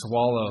you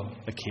swallow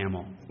the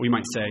camel. We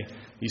might say,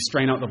 you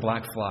strain out the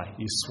black fly,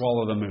 you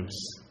swallow the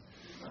moose.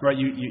 Right?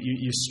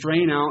 You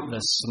strain out the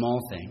small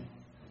thing.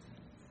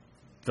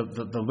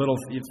 The little,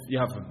 if you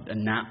have a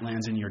gnat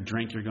lands in your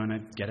drink, you're going to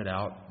get it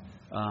out.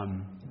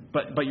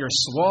 But you're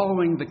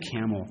swallowing the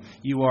camel.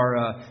 You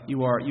are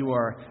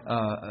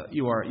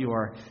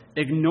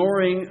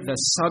ignoring the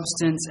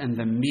substance and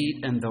the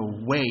meat and the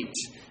weight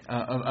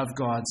of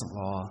God's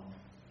law.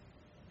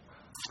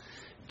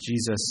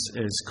 Jesus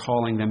is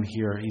calling them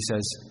here. He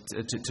says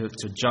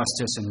to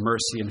justice and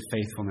mercy and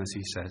faithfulness.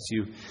 He says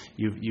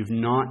you've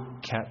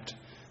not kept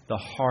the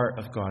heart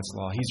of God's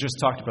law. He's just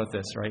talked about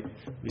this, right?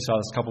 We saw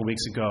this a couple of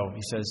weeks ago.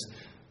 He says,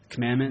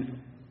 commandment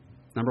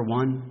number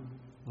 1,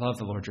 love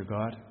the Lord your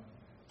God.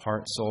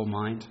 Heart, soul,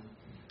 mind,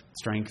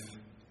 strength.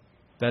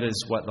 That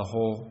is what the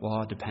whole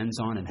law depends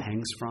on and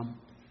hangs from.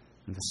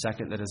 And the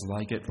second that is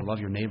like it, to love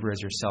your neighbor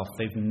as yourself.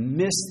 They've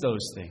missed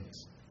those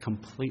things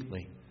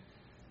completely.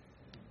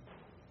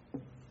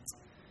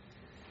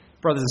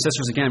 Brothers and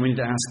sisters, again, we need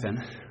to ask then,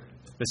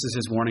 this is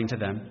his warning to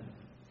them.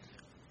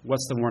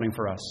 What's the warning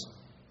for us?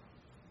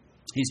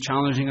 He's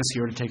challenging us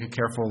here to take a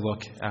careful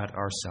look at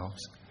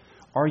ourselves.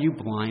 Are you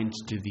blind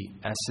to the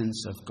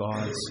essence of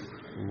God's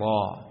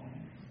law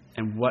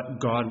and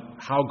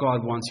how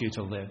God wants you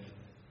to live?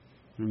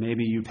 Or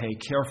maybe you pay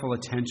careful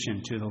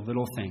attention to the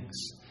little things.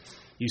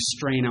 You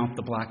strain out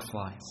the black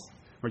flies.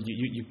 Or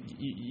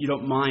you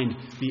don't mind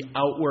the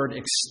outward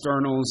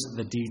externals,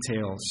 the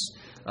details.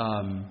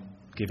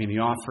 Giving the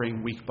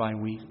offering week by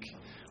week.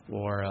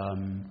 Or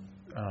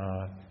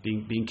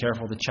being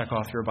careful to check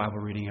off your Bible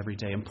reading every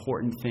day.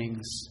 Important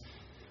things.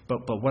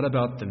 But what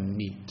about the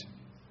meat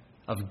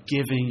of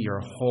giving your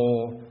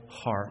whole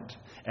heart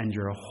and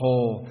your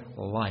whole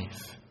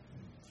life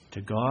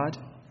to God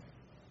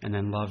and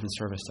then love and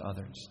service to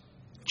others?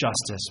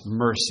 Justice,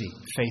 mercy,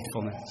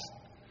 faithfulness.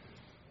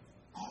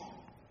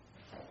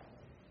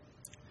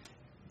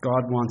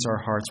 God wants our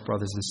hearts,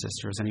 brothers and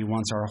sisters, and he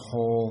wants our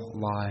whole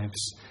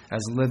lives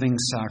as living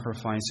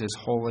sacrifices,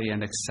 holy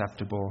and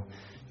acceptable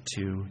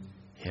to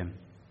him.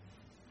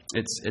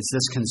 It's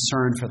this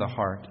concern for the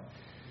heart.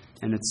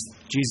 And it's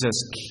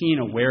Jesus' keen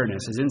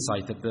awareness, his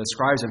insight, that the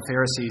scribes and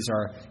Pharisees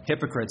are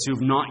hypocrites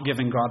who've not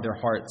given God their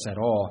hearts at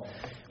all,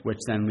 which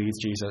then leads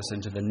Jesus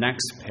into the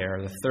next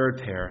pair, the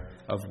third pair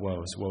of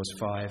woes, woes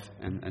 5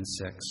 and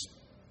 6.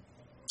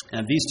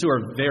 And these two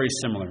are very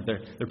similar.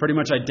 They're pretty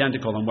much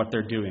identical in what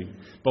they're doing,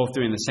 both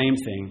doing the same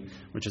thing,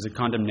 which is a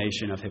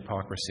condemnation of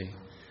hypocrisy.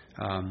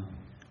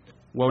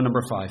 Woe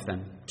number 5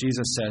 then.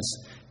 Jesus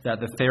says that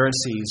the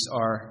Pharisees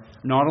are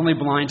not only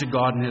blind to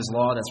God and his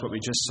law, that's what we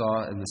just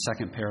saw in the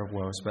second pair of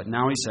woes, but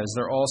now he says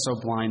they're also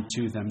blind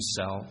to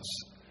themselves.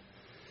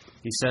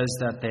 He says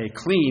that they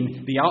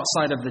clean the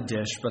outside of the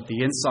dish, but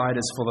the inside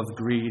is full of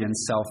greed and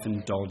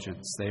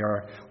self-indulgence. They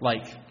are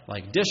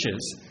like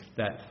dishes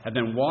that have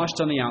been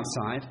washed on the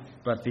outside,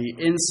 but the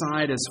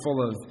inside is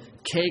full of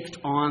caked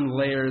on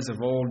layers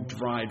of old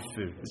dried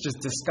food. It's just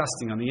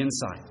disgusting on the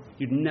inside.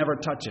 You'd never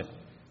touch it.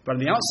 But on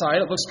the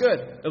outside, it looks good.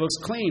 It looks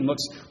clean,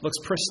 looks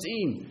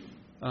pristine.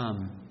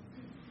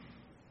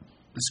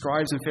 The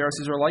scribes and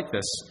Pharisees are like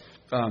this.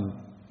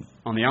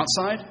 On the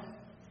outside,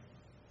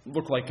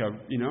 look like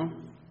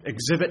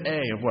Exhibit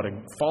A of what a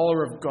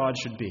follower of God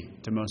should be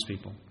to most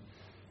people.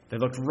 They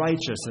looked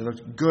righteous. They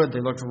looked good. They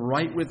looked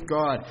right with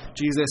God.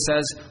 Jesus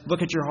says,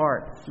 look at your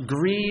heart.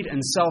 Greed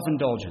and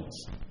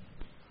self-indulgence.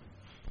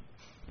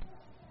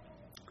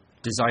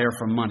 Desire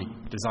for money.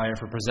 Desire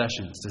for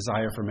possessions.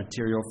 Desire for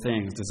material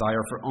things.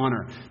 Desire for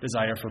honor.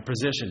 Desire for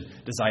position.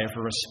 Desire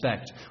for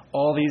respect.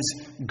 All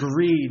these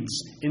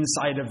greeds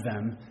inside of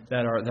them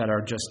that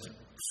are just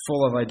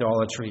full of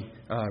idolatry,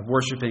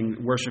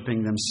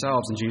 worshiping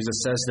themselves. And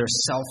Jesus says they're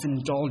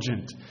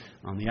self-indulgent.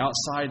 On the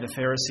outside, the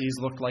Pharisees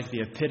look like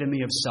the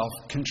epitome of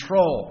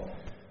self-control,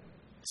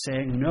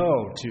 saying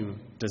no to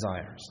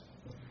desires.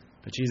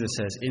 But Jesus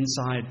says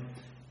inside,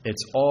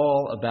 it's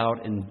all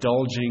about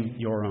indulging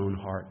your own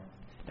heart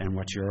and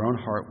what your own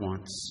heart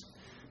wants.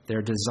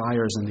 Their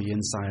desires on the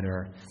inside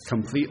are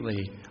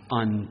completely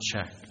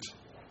unchecked.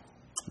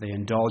 They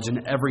indulge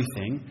in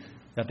everything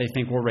that they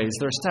think will raise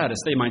their status.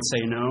 They might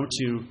say no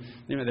to,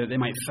 they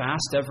might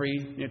fast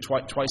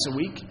twice a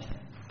week,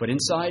 but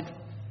inside,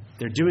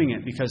 they're doing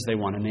it because they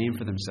want a name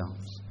for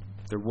themselves.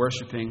 They're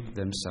worshiping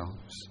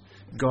themselves.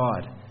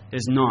 God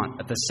is not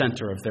at the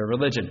center of their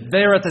religion.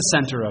 They're at the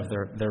center of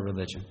their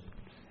religion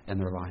and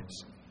their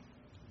lives.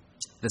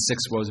 The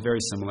sixth woe is very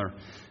similar.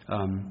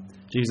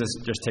 Jesus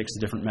just takes a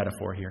different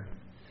metaphor here.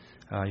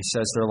 He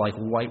says they're like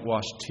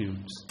whitewashed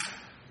tombs.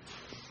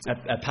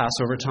 At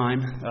Passover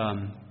time,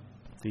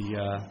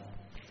 the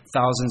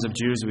thousands of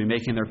Jews would be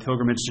making their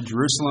pilgrimage to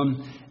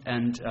Jerusalem,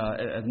 and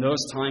at those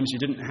times you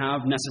didn't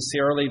have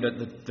necessarily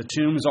the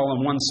tombs all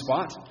in one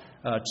spot.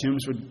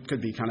 Tombs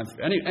could be kind of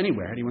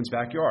anywhere, anyone's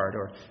backyard,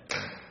 or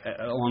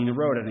along the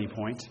road at any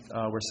point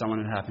where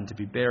someone had happened to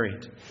be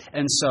buried.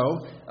 And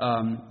so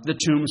the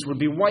tombs would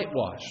be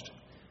whitewashed.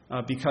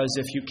 because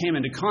if you came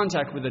into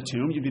contact with the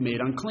tomb, you'd be made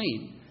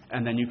unclean.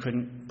 And then you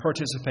couldn't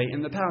participate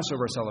in the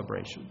Passover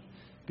celebration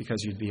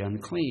because you'd be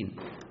unclean,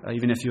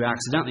 even if you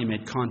accidentally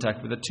made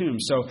contact with the tomb.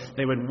 So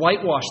they would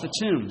whitewash the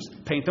tombs,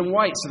 paint them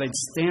white so they'd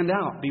stand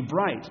out, be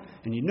bright,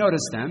 and you'd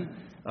notice them,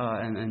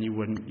 and you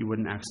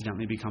wouldn't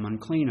accidentally become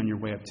unclean on your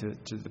way up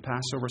to the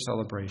Passover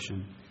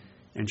celebration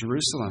in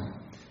Jerusalem.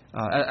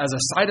 As a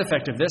side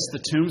effect of this,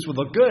 the tombs would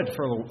look good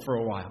for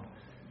a while.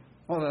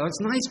 Oh, that looks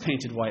nice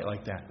painted white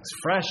like that. It's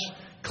fresh,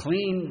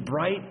 clean,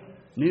 bright,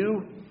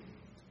 new.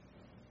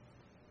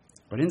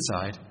 But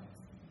inside,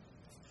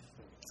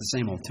 it's the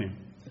same old tomb.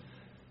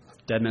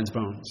 Dead men's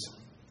bones,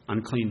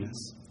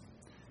 uncleanness.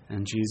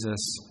 And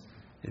Jesus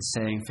is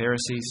saying,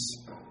 Pharisees,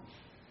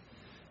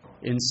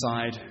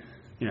 inside,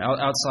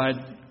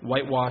 outside,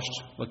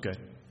 whitewashed, look good.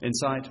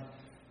 Inside,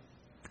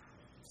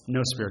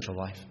 no spiritual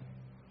life.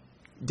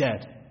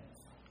 Dead.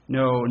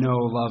 No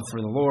love for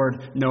the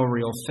Lord, no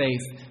real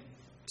faith,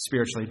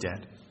 spiritually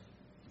dead.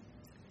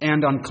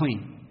 And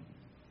unclean.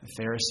 The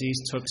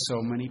Pharisees took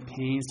so many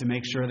pains to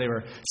make sure they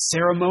were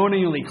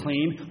ceremonially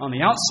clean on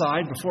the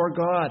outside before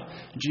God.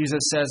 Jesus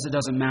says it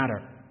doesn't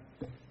matter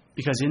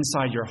because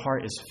inside your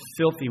heart is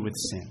filthy with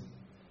sin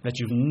that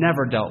you've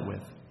never dealt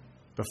with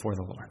before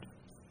the Lord.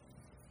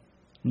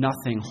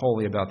 Nothing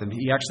holy about them.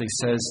 He actually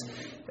says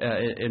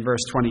in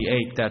verse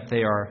 28 that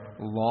they are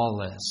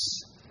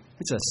lawless.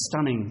 It's a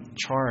stunning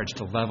charge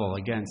to level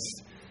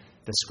against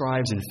the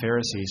scribes and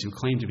Pharisees who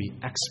claim to be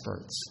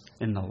experts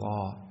in the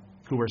law,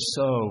 who were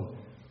so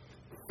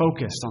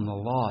focused on the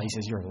law. He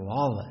says, you're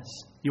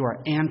lawless. You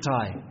are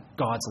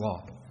anti-God's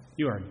law.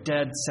 You are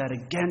dead set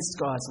against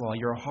God's law.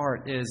 Your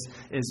heart is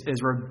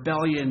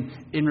rebellion,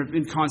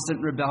 in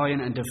constant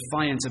rebellion and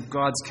defiance of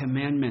God's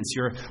commandments.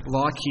 Your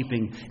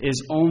law-keeping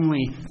is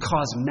only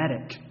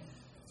cosmetic.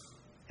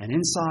 And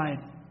inside,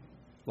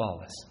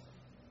 lawless.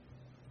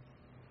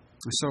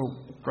 So,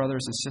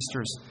 brothers and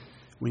sisters,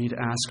 we need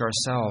to ask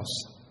ourselves,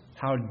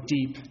 how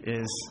deep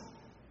is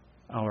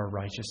our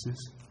righteousness?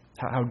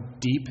 How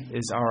deep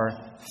is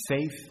our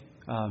faith?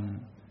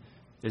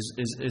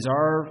 Is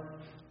our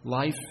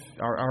life,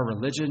 our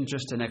religion,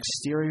 just an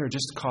exterior,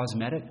 just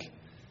cosmetic?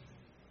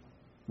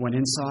 When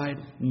inside,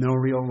 no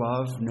real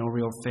love, no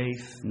real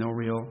faith, no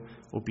real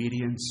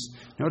obedience.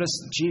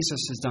 Notice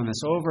Jesus has done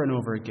this over and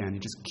over again. He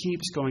just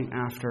keeps going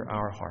after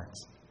our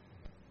hearts.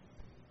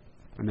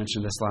 I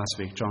mentioned this last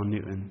week. John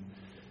Newton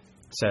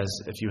says,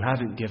 if you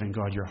haven't given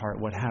God your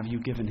heart, what have you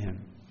given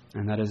him?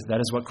 And that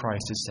is what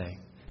Christ is saying.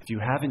 If you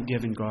haven't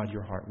given God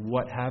your heart,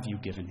 what have you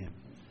given him?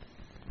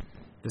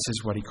 This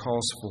is what he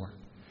calls for.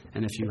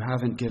 And if you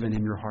haven't given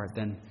him your heart,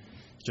 then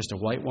it's just a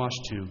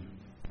whitewashed tomb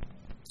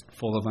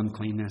full of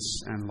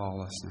uncleanness and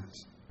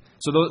lawlessness.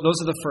 So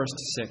those are the first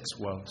 6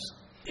 woes.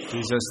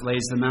 Jesus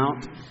lays them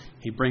out.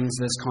 He brings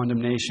this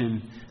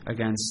condemnation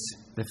against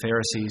the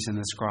Pharisees and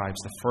the scribes.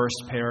 The first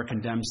pair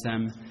condemns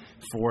them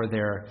for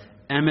their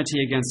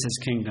enmity against his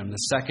kingdom. The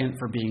second,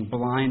 for being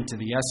blind to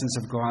the essence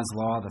of God's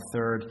law. The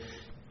third,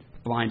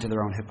 blind to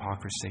their own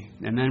hypocrisy.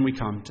 And then we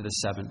come to the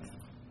seventh.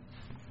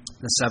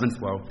 The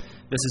seventh woe.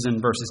 This is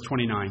in verses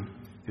 29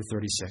 through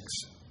 36.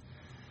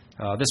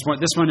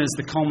 This one is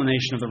the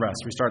culmination of the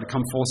rest. We start to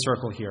come full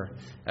circle here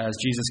as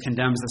Jesus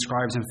condemns the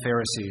scribes and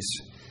Pharisees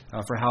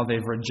for how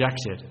they've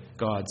rejected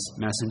God's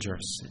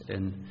messengers,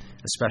 and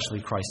especially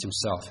Christ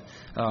himself.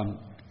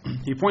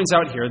 He points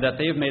out here that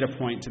they have made a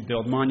point to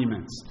build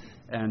monuments.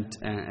 And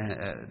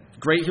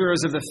great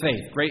heroes of the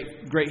faith,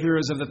 great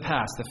heroes of the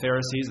past, the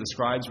Pharisees, the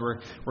scribes,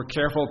 were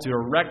careful to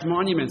erect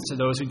monuments to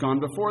those who'd gone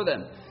before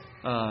them.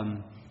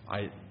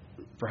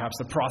 Perhaps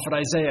the prophet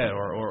Isaiah,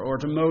 or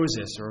to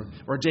Moses,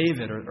 or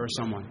David, or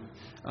someone.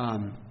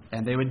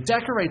 And they would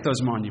decorate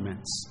those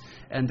monuments.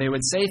 And they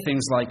would say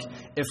things like,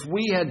 if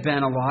we had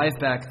been alive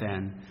back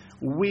then,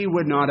 we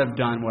would not have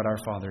done what our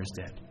fathers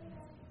did.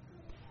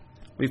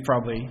 We've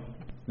probably,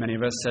 many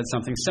of us, said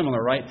something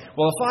similar, right?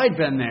 Well, if I'd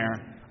been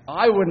there,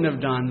 I wouldn't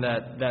have done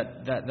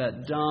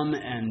that dumb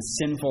and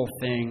sinful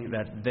thing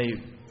that they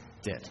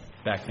did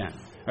back then.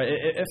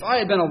 If I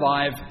had been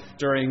alive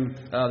during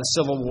the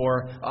Civil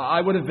War,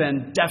 I would have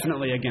been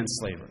definitely against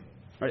slavery.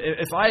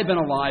 If I had been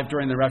alive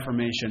during the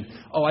Reformation,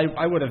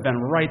 I would have been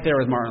right there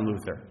with Martin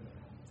Luther.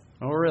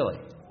 Oh, really?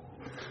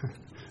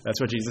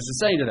 That's what Jesus is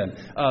saying to them.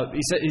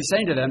 He's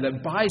saying to them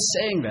that by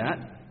saying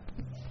that,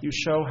 you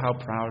show how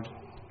proud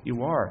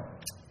you are.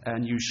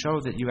 And you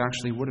show that you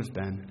actually would have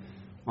been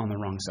on the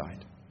wrong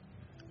side.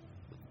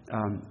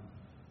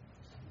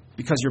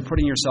 Because you're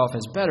putting yourself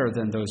as better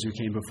than those who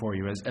came before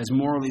you, as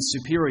morally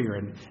superior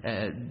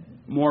and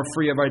more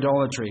free of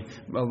idolatry,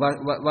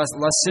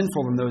 less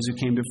sinful than those who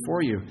came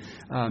before you.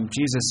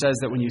 Jesus says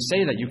that when you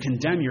say that, you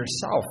condemn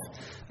yourself.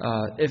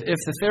 If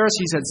the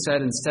Pharisees had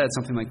said instead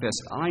something like this,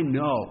 I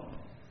know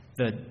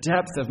the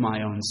depth of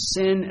my own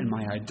sin and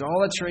my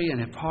idolatry and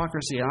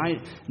hypocrisy, and I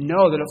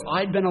know that if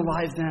I'd been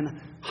alive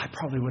then, I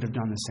probably would have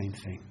done the same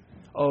thing.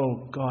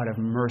 Oh, God, have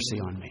mercy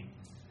on me.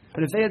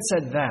 But if they had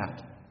said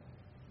that,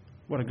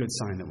 what a good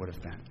sign that would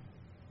have been.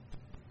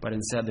 But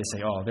instead they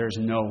say, there's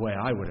no way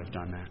I would have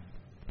done that.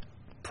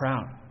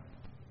 Proud.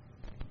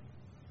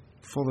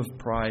 full of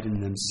pride in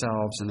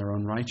themselves and their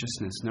own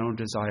righteousness, no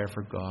desire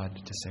for God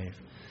to save.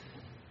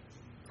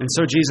 And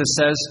so Jesus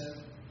says,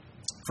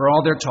 for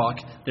all their talk,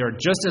 they're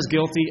just as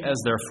guilty as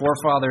their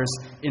forefathers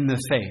in the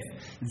faith.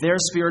 Their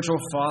spiritual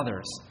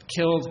fathers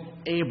killed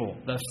Abel,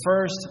 the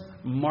first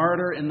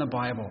martyr in the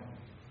Bible.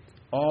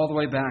 All the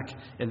way back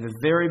in the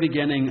very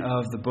beginning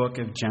of the book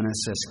of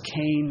Genesis,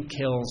 Cain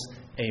kills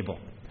Abel.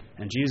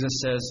 And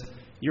Jesus says,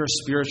 you're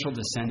spiritual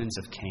descendants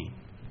of Cain.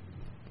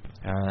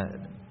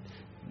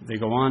 He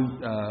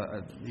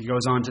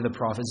goes on to the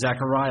prophet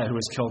Zechariah, who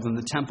was killed in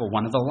the temple,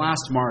 one of the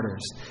last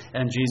martyrs.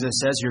 And Jesus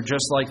says, you're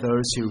just like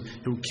those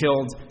who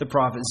killed the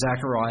prophet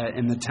Zechariah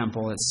in the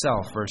temple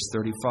itself. Verse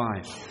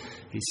 35,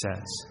 he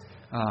says.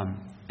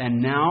 And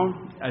now,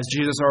 as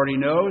Jesus already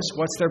knows,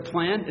 what's their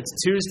plan? It's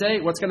Tuesday.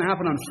 What's going to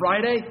happen on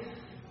Friday?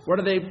 What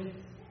are they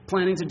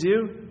planning to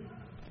do?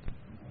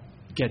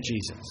 Get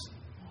Jesus.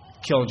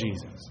 Kill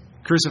Jesus.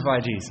 Crucify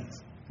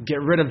Jesus.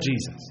 Get rid of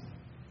Jesus.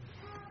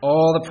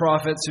 All the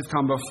prophets who've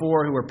come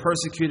before who were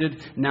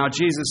persecuted, now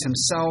Jesus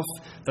himself,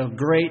 the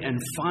great and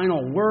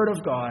final Word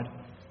of God,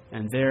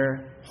 and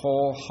their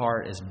whole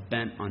heart is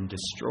bent on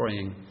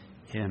destroying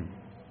him.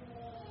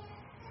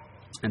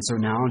 And so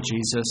now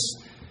Jesus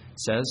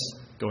says,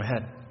 go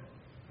ahead.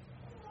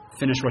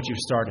 Finish what you've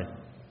started.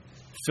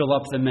 Fill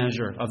up the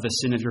measure of the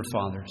sin of your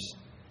fathers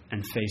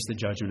and face the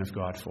judgment of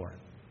God for it.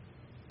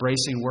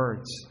 Bracing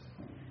words.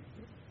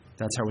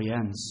 That's how he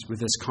ends, with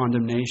this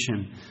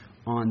condemnation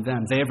on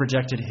them. They have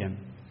rejected him.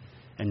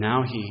 And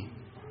now he,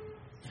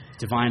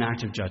 divine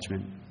act of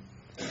judgment,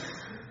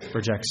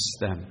 rejects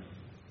them.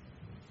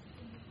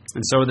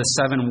 And so the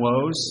 7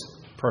 woes,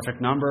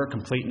 perfect number,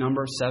 complete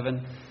number,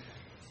 7,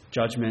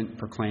 judgment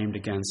proclaimed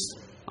against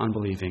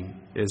unbelieving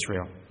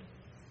Israel.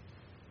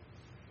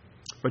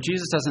 But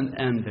Jesus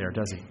doesn't end there,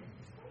 does he?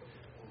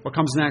 What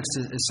comes next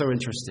is so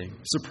interesting,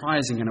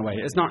 surprising in a way.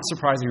 It's not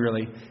surprising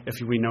really if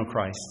we know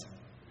Christ.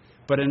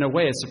 But in a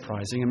way it's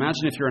surprising.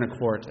 Imagine if you're in a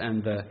court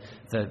and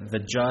the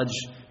judge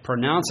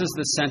pronounces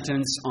the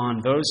sentence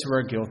on those who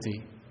are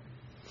guilty.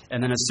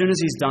 And then as soon as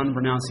he's done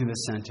pronouncing the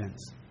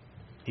sentence,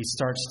 he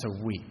starts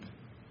to weep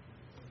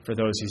for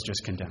those he's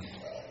just condemned.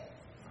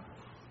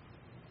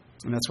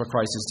 And that's what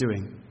Christ is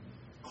doing.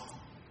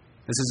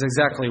 This is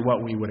exactly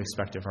what we would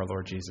expect of our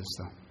Lord Jesus,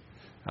 though.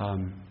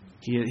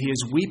 He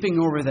is weeping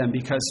over them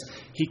because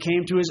he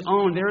came to his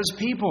own. They're his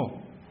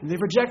people. And they've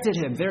rejected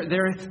him. They're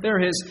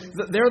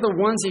the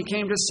ones he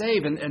came to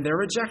save, and they're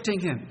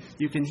rejecting him.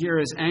 You can hear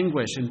his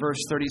anguish in verse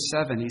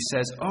 37. He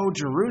says, "Oh,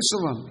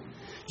 Jerusalem,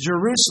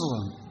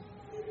 Jerusalem,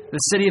 the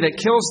city that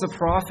kills the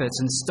prophets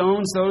and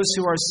stones those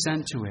who are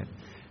sent to it.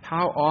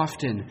 How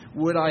often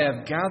would I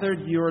have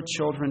gathered your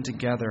children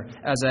together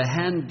as a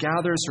hen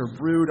gathers her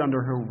brood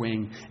under her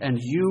wing, and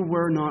you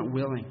were not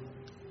willing."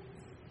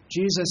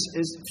 Jesus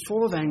is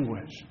full of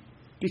anguish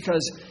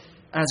because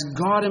as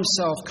God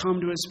himself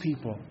come to his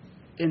people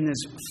in this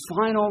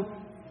final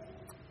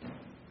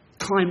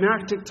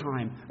climactic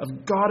time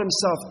of God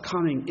himself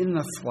coming in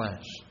the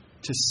flesh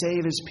to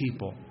save his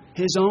people,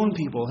 his own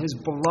people, his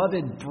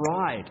beloved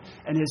bride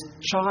and his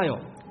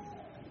child,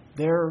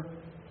 they're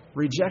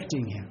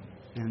rejecting him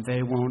and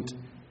they won't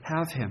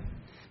have him.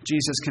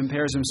 Jesus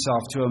compares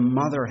himself to a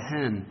mother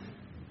hen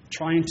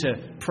trying to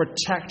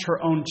protect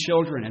her own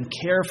children and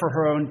care for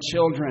her own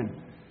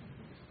children.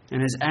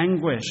 And his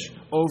anguish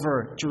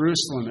over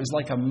Jerusalem is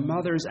like a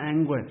mother's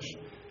anguish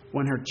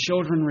when her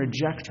children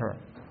reject her.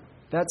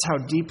 That's how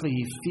deeply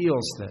he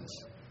feels this.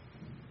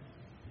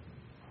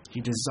 He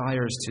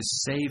desires to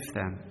save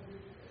them,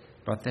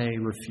 but they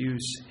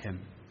refuse him.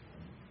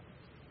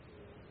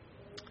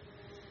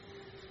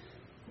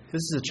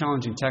 This is a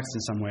challenging text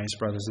in some ways,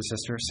 brothers and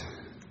sisters.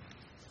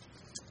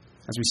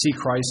 As we see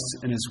Christ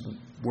in his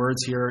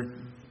words here,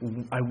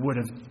 I would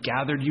have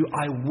gathered you,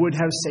 I would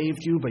have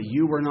saved you, but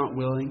you were not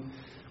willing.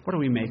 What do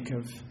we make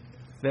of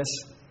this?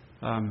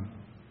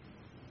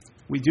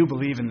 We do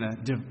believe in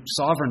the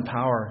sovereign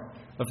power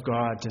of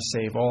God to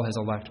save all his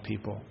elect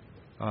people.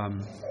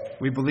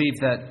 We believe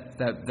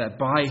that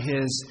by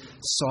his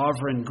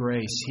sovereign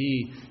grace,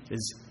 he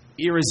is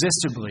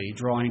irresistibly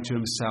drawing to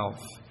himself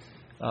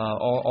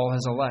all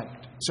his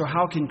elect. So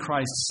how can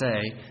Christ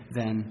say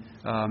then,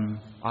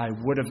 I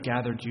would have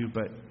gathered you,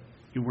 but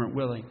you weren't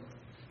willing?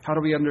 How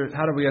do we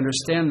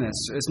understand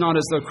this? It's not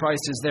as though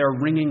Christ is there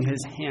wringing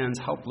his hands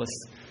helpless,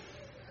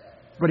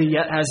 but he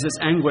yet has this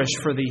anguish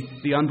for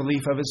the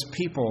unbelief of his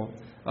people.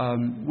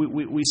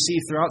 We see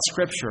throughout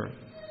Scripture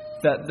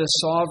that the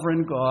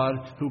sovereign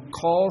God who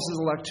calls his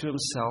elect to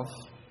himself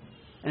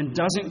and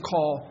doesn't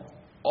call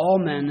all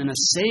men in a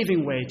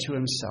saving way to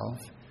himself,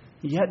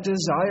 yet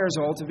desires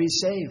all to be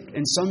saved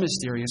in some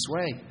mysterious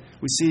way.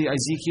 We see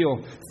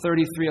Ezekiel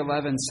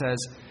 33:11 says,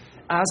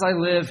 "As I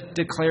live,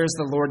 declares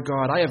the Lord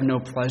God, I have no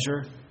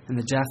pleasure in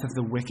the death of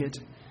the wicked,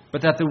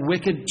 but that the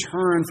wicked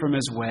turn from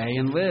his way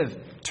and live."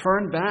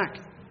 Turn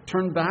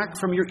back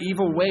from your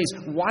evil ways.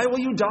 Why will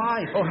you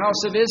die, O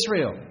house of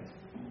Israel?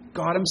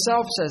 God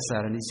himself says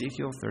that in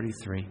Ezekiel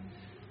 33.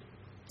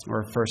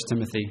 Or 1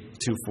 Timothy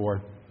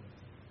 2:4,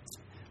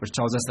 which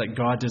tells us that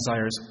God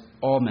desires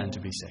all men to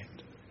be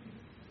saved.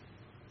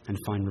 and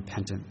find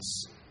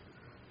repentance.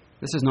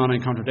 This is not in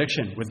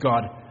contradiction with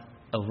God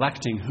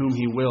electing whom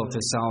He will to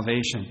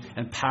salvation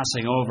and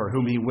passing over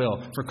whom He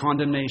will for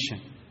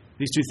condemnation.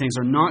 These two things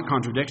are not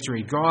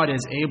contradictory. God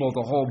is able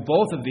to hold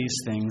both of these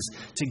things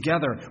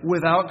together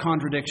without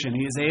contradiction.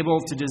 He is able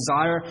to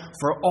desire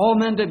for all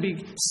men to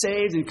be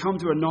saved and come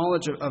to a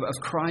knowledge of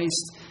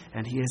Christ.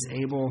 And He is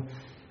able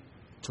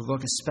to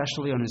look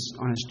especially on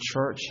His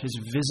church, His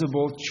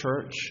visible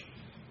church,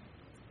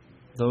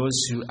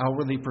 those who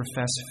outwardly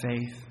profess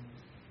faith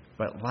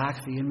but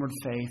lack the inward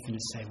faith, and to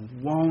say,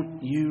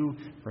 won't you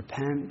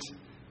repent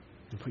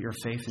and put your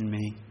faith in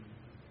me?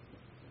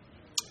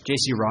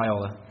 J.C.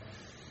 Ryle,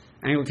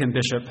 Anglican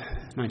bishop,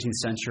 19th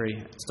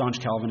century,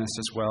 staunch Calvinist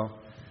as well,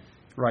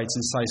 writes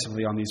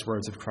incisively on these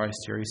words of Christ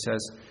here. He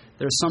says,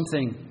 there's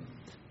something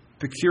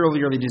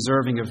peculiarly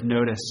deserving of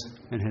notice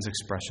in his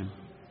expression.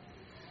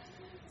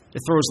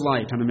 It throws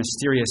light on a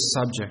mysterious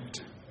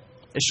subject.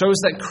 It shows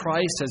that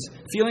Christ has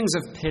feelings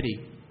of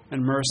pity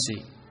and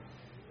mercy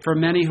for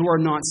many who are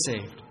not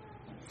saved,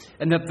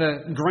 and that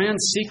the grand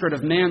secret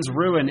of man's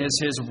ruin is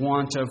his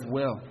want of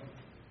will.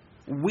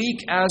 Weak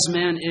as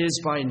man is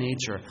by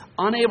nature,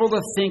 unable to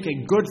think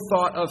a good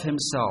thought of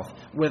himself,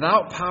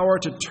 without power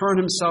to turn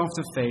himself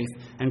to faith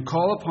and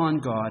call upon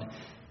God,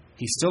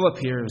 he still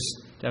appears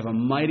to have a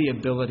mighty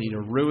ability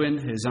to ruin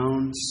his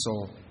own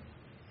soul.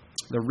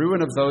 The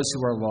ruin of those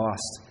who are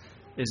lost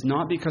is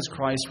not because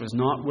Christ was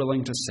not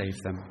willing to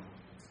save them,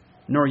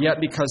 nor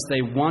yet because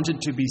they wanted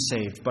to be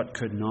saved but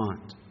could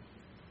not,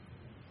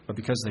 but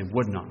because they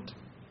would not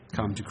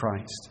come to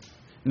Christ.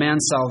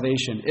 Man's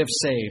salvation, if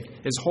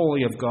saved, is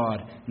wholly of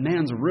God.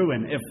 Man's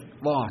ruin, if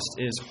lost,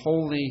 is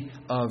wholly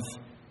of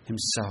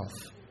himself.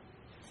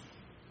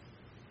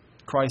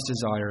 Christ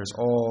desires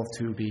all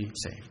to be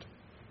saved.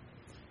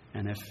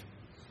 And if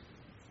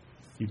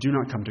you do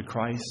not come to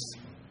Christ,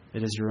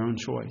 it is your own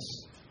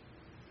choice.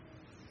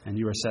 And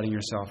you are setting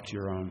yourself to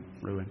your own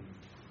ruin.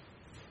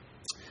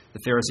 The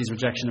Pharisees'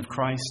 rejection of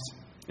Christ,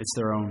 it's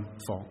their own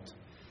fault.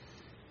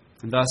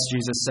 And thus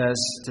Jesus says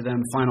to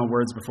them final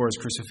words before his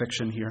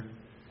crucifixion here.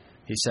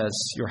 He says,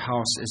 your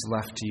house is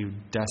left to you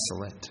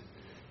desolate.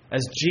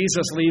 As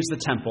Jesus leaves the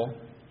temple,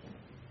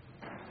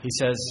 he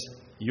says,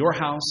 your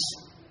house,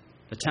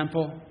 the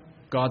temple,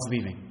 God's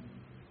leaving.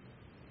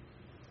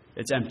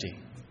 It's empty.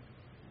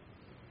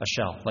 A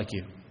shell, like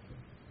you.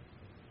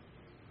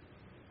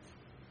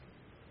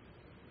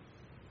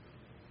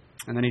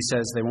 And then he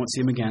says they won't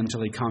see him again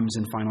until he comes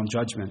in final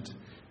judgment.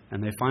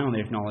 And they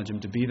finally acknowledge him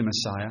to be the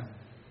Messiah.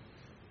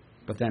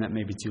 But then it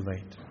may be too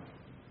late.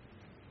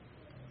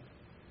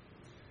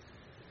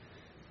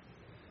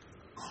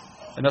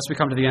 And thus we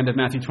come to the end of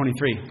Matthew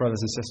 23, brothers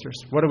and sisters.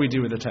 What do we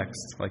do with a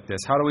text like this?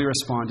 How do we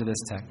respond to this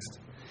text?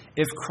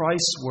 If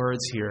Christ's words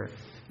here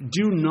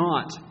do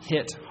not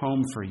hit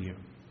home for you,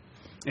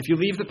 if you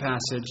leave the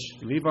passage,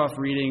 you leave off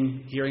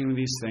reading, hearing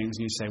these things,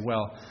 and you say,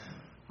 well,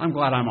 I'm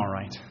glad I'm all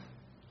right.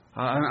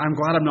 I'm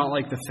glad I'm not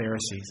like the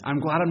Pharisees. I'm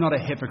glad I'm not a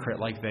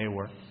hypocrite like they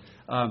were.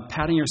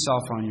 Patting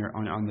yourself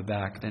on the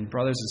back, then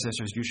brothers and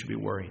sisters, you should be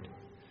worried.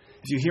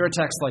 If you hear a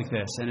text like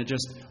this and it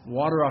just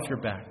water off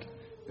your back,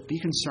 be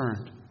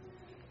concerned.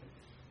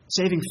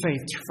 Saving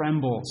faith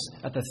trembles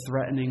at the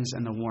threatenings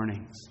and the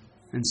warnings.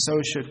 And so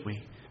should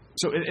we.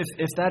 So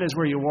if that is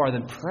where you are,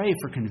 then pray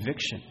for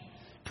conviction.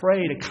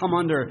 Pray to come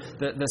under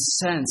the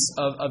sense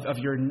of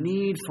your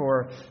need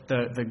for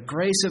the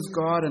grace of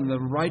God and the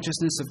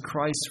righteousness of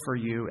Christ for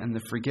you and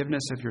the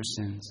forgiveness of your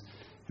sins.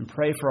 And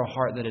pray for a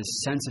heart that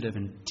is sensitive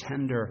and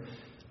tender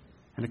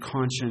and a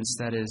conscience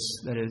that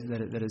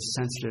is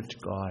sensitive to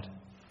God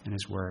and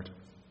His Word.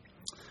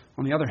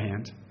 On the other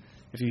hand,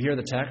 if you hear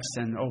the text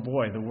and, oh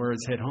boy, the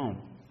words hit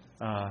home,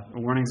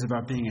 warnings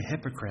about being a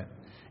hypocrite,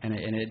 and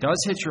it does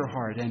hit your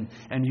heart,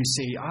 and you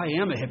see, I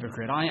am a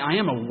hypocrite. I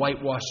am a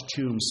whitewashed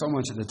tomb so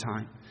much of the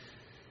time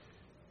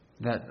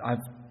that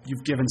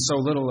you've given so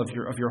little of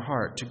your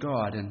heart to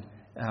God, and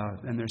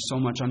there's so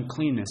much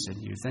uncleanness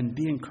in you. Then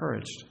be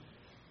encouraged.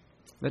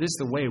 That is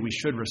the way we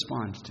should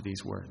respond to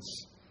these words,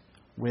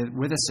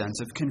 with a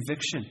sense of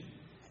conviction,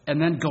 and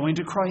then going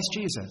to Christ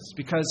Jesus,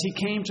 because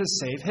He came to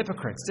save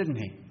hypocrites, didn't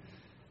He?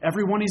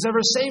 Everyone He's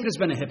ever saved has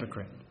been a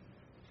hypocrite.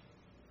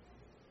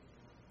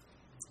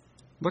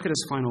 Look at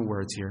His final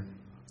words here.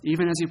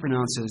 Even as He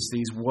pronounces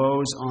these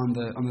woes on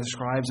the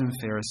scribes and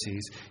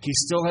Pharisees, He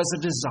still has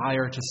a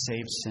desire to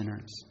save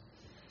sinners.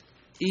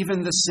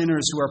 Even the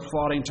sinners who are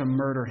plotting to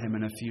murder Him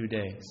in a few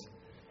days.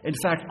 In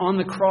fact, on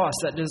the cross,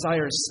 that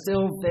desire is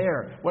still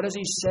there. What does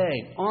He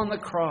say? On the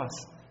cross,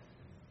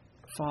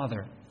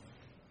 Father,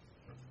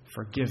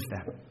 forgive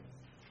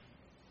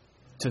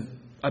them.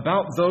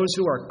 About those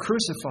who are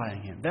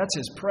crucifying Him. That's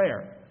His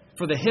prayer.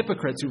 For the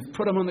hypocrites who've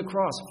put Him on the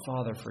cross,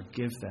 Father,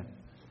 forgive them.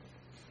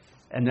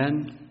 And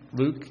then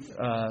Luke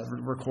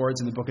records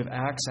in the book of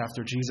Acts,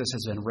 after Jesus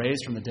has been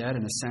raised from the dead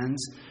and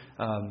ascends,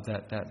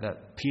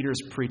 that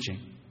Peter's preaching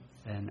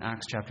in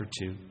Acts chapter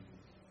 2.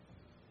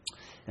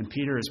 And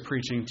Peter is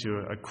preaching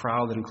to a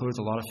crowd that includes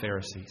a lot of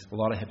Pharisees, a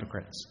lot of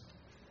hypocrites.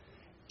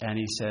 And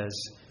he says,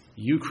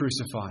 you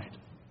crucified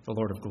the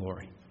Lord of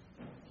glory.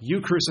 You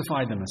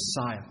crucified the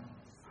Messiah.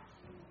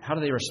 How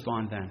do they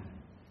respond then?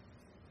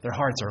 Their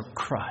hearts are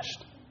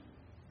crushed.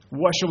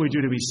 What shall we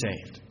do to be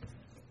saved?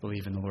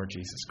 Believe in the Lord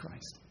Jesus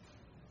Christ.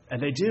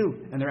 And they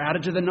do, and they're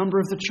added to the number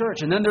of the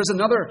church. And then there's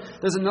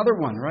another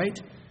one, right?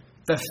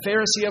 The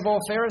Pharisee of all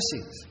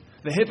Pharisees,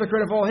 the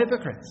hypocrite of all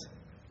hypocrites,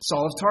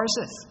 Saul of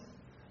Tarsus,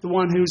 the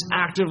one who's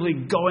actively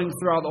going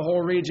throughout the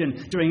whole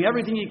region, doing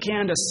everything he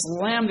can to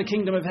slam the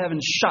kingdom of heaven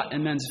shut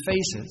in men's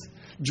faces,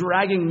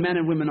 dragging men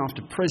and women off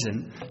to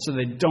prison so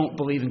they don't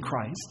believe in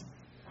Christ.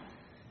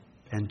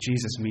 And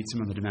Jesus meets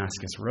him on the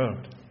Damascus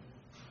road.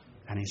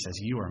 And he says,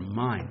 "You are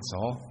mine,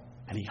 Saul."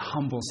 And he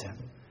humbles him.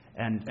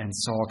 And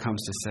Saul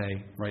comes to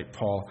say, right,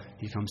 Paul,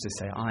 he comes to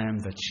say, "I am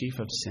the chief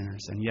of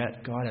sinners. And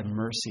yet God had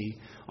mercy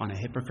on a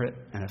hypocrite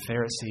and a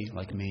Pharisee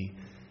like me.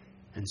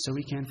 And so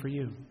he can for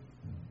you."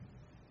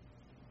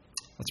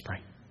 Let's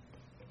pray.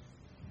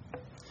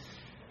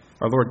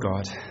 Our Lord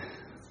God,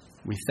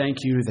 we thank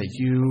you that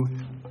you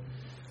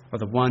are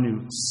the one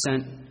who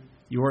sent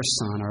your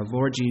Son, our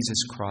Lord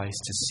Jesus Christ,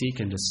 to seek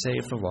and to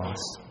save the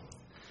lost.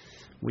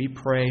 We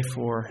pray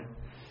for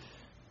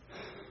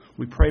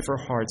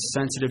hearts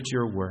sensitive to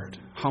your word,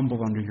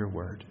 humble under your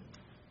word.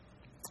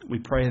 We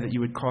pray that you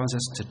would cause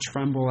us to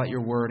tremble at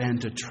your word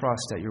and to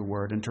trust at your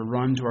word and to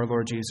run to our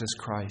Lord Jesus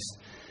Christ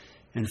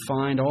and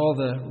find all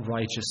the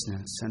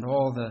righteousness and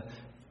all the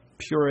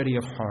purity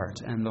of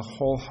heart and the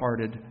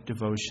wholehearted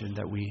devotion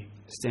that we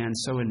stand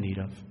so in need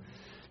of,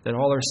 that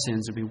all our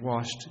sins would be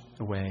washed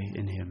away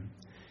in him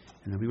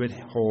and that we would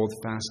hold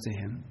fast to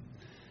him.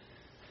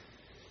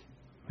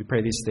 We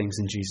pray these things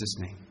in Jesus'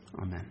 name.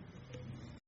 Amen.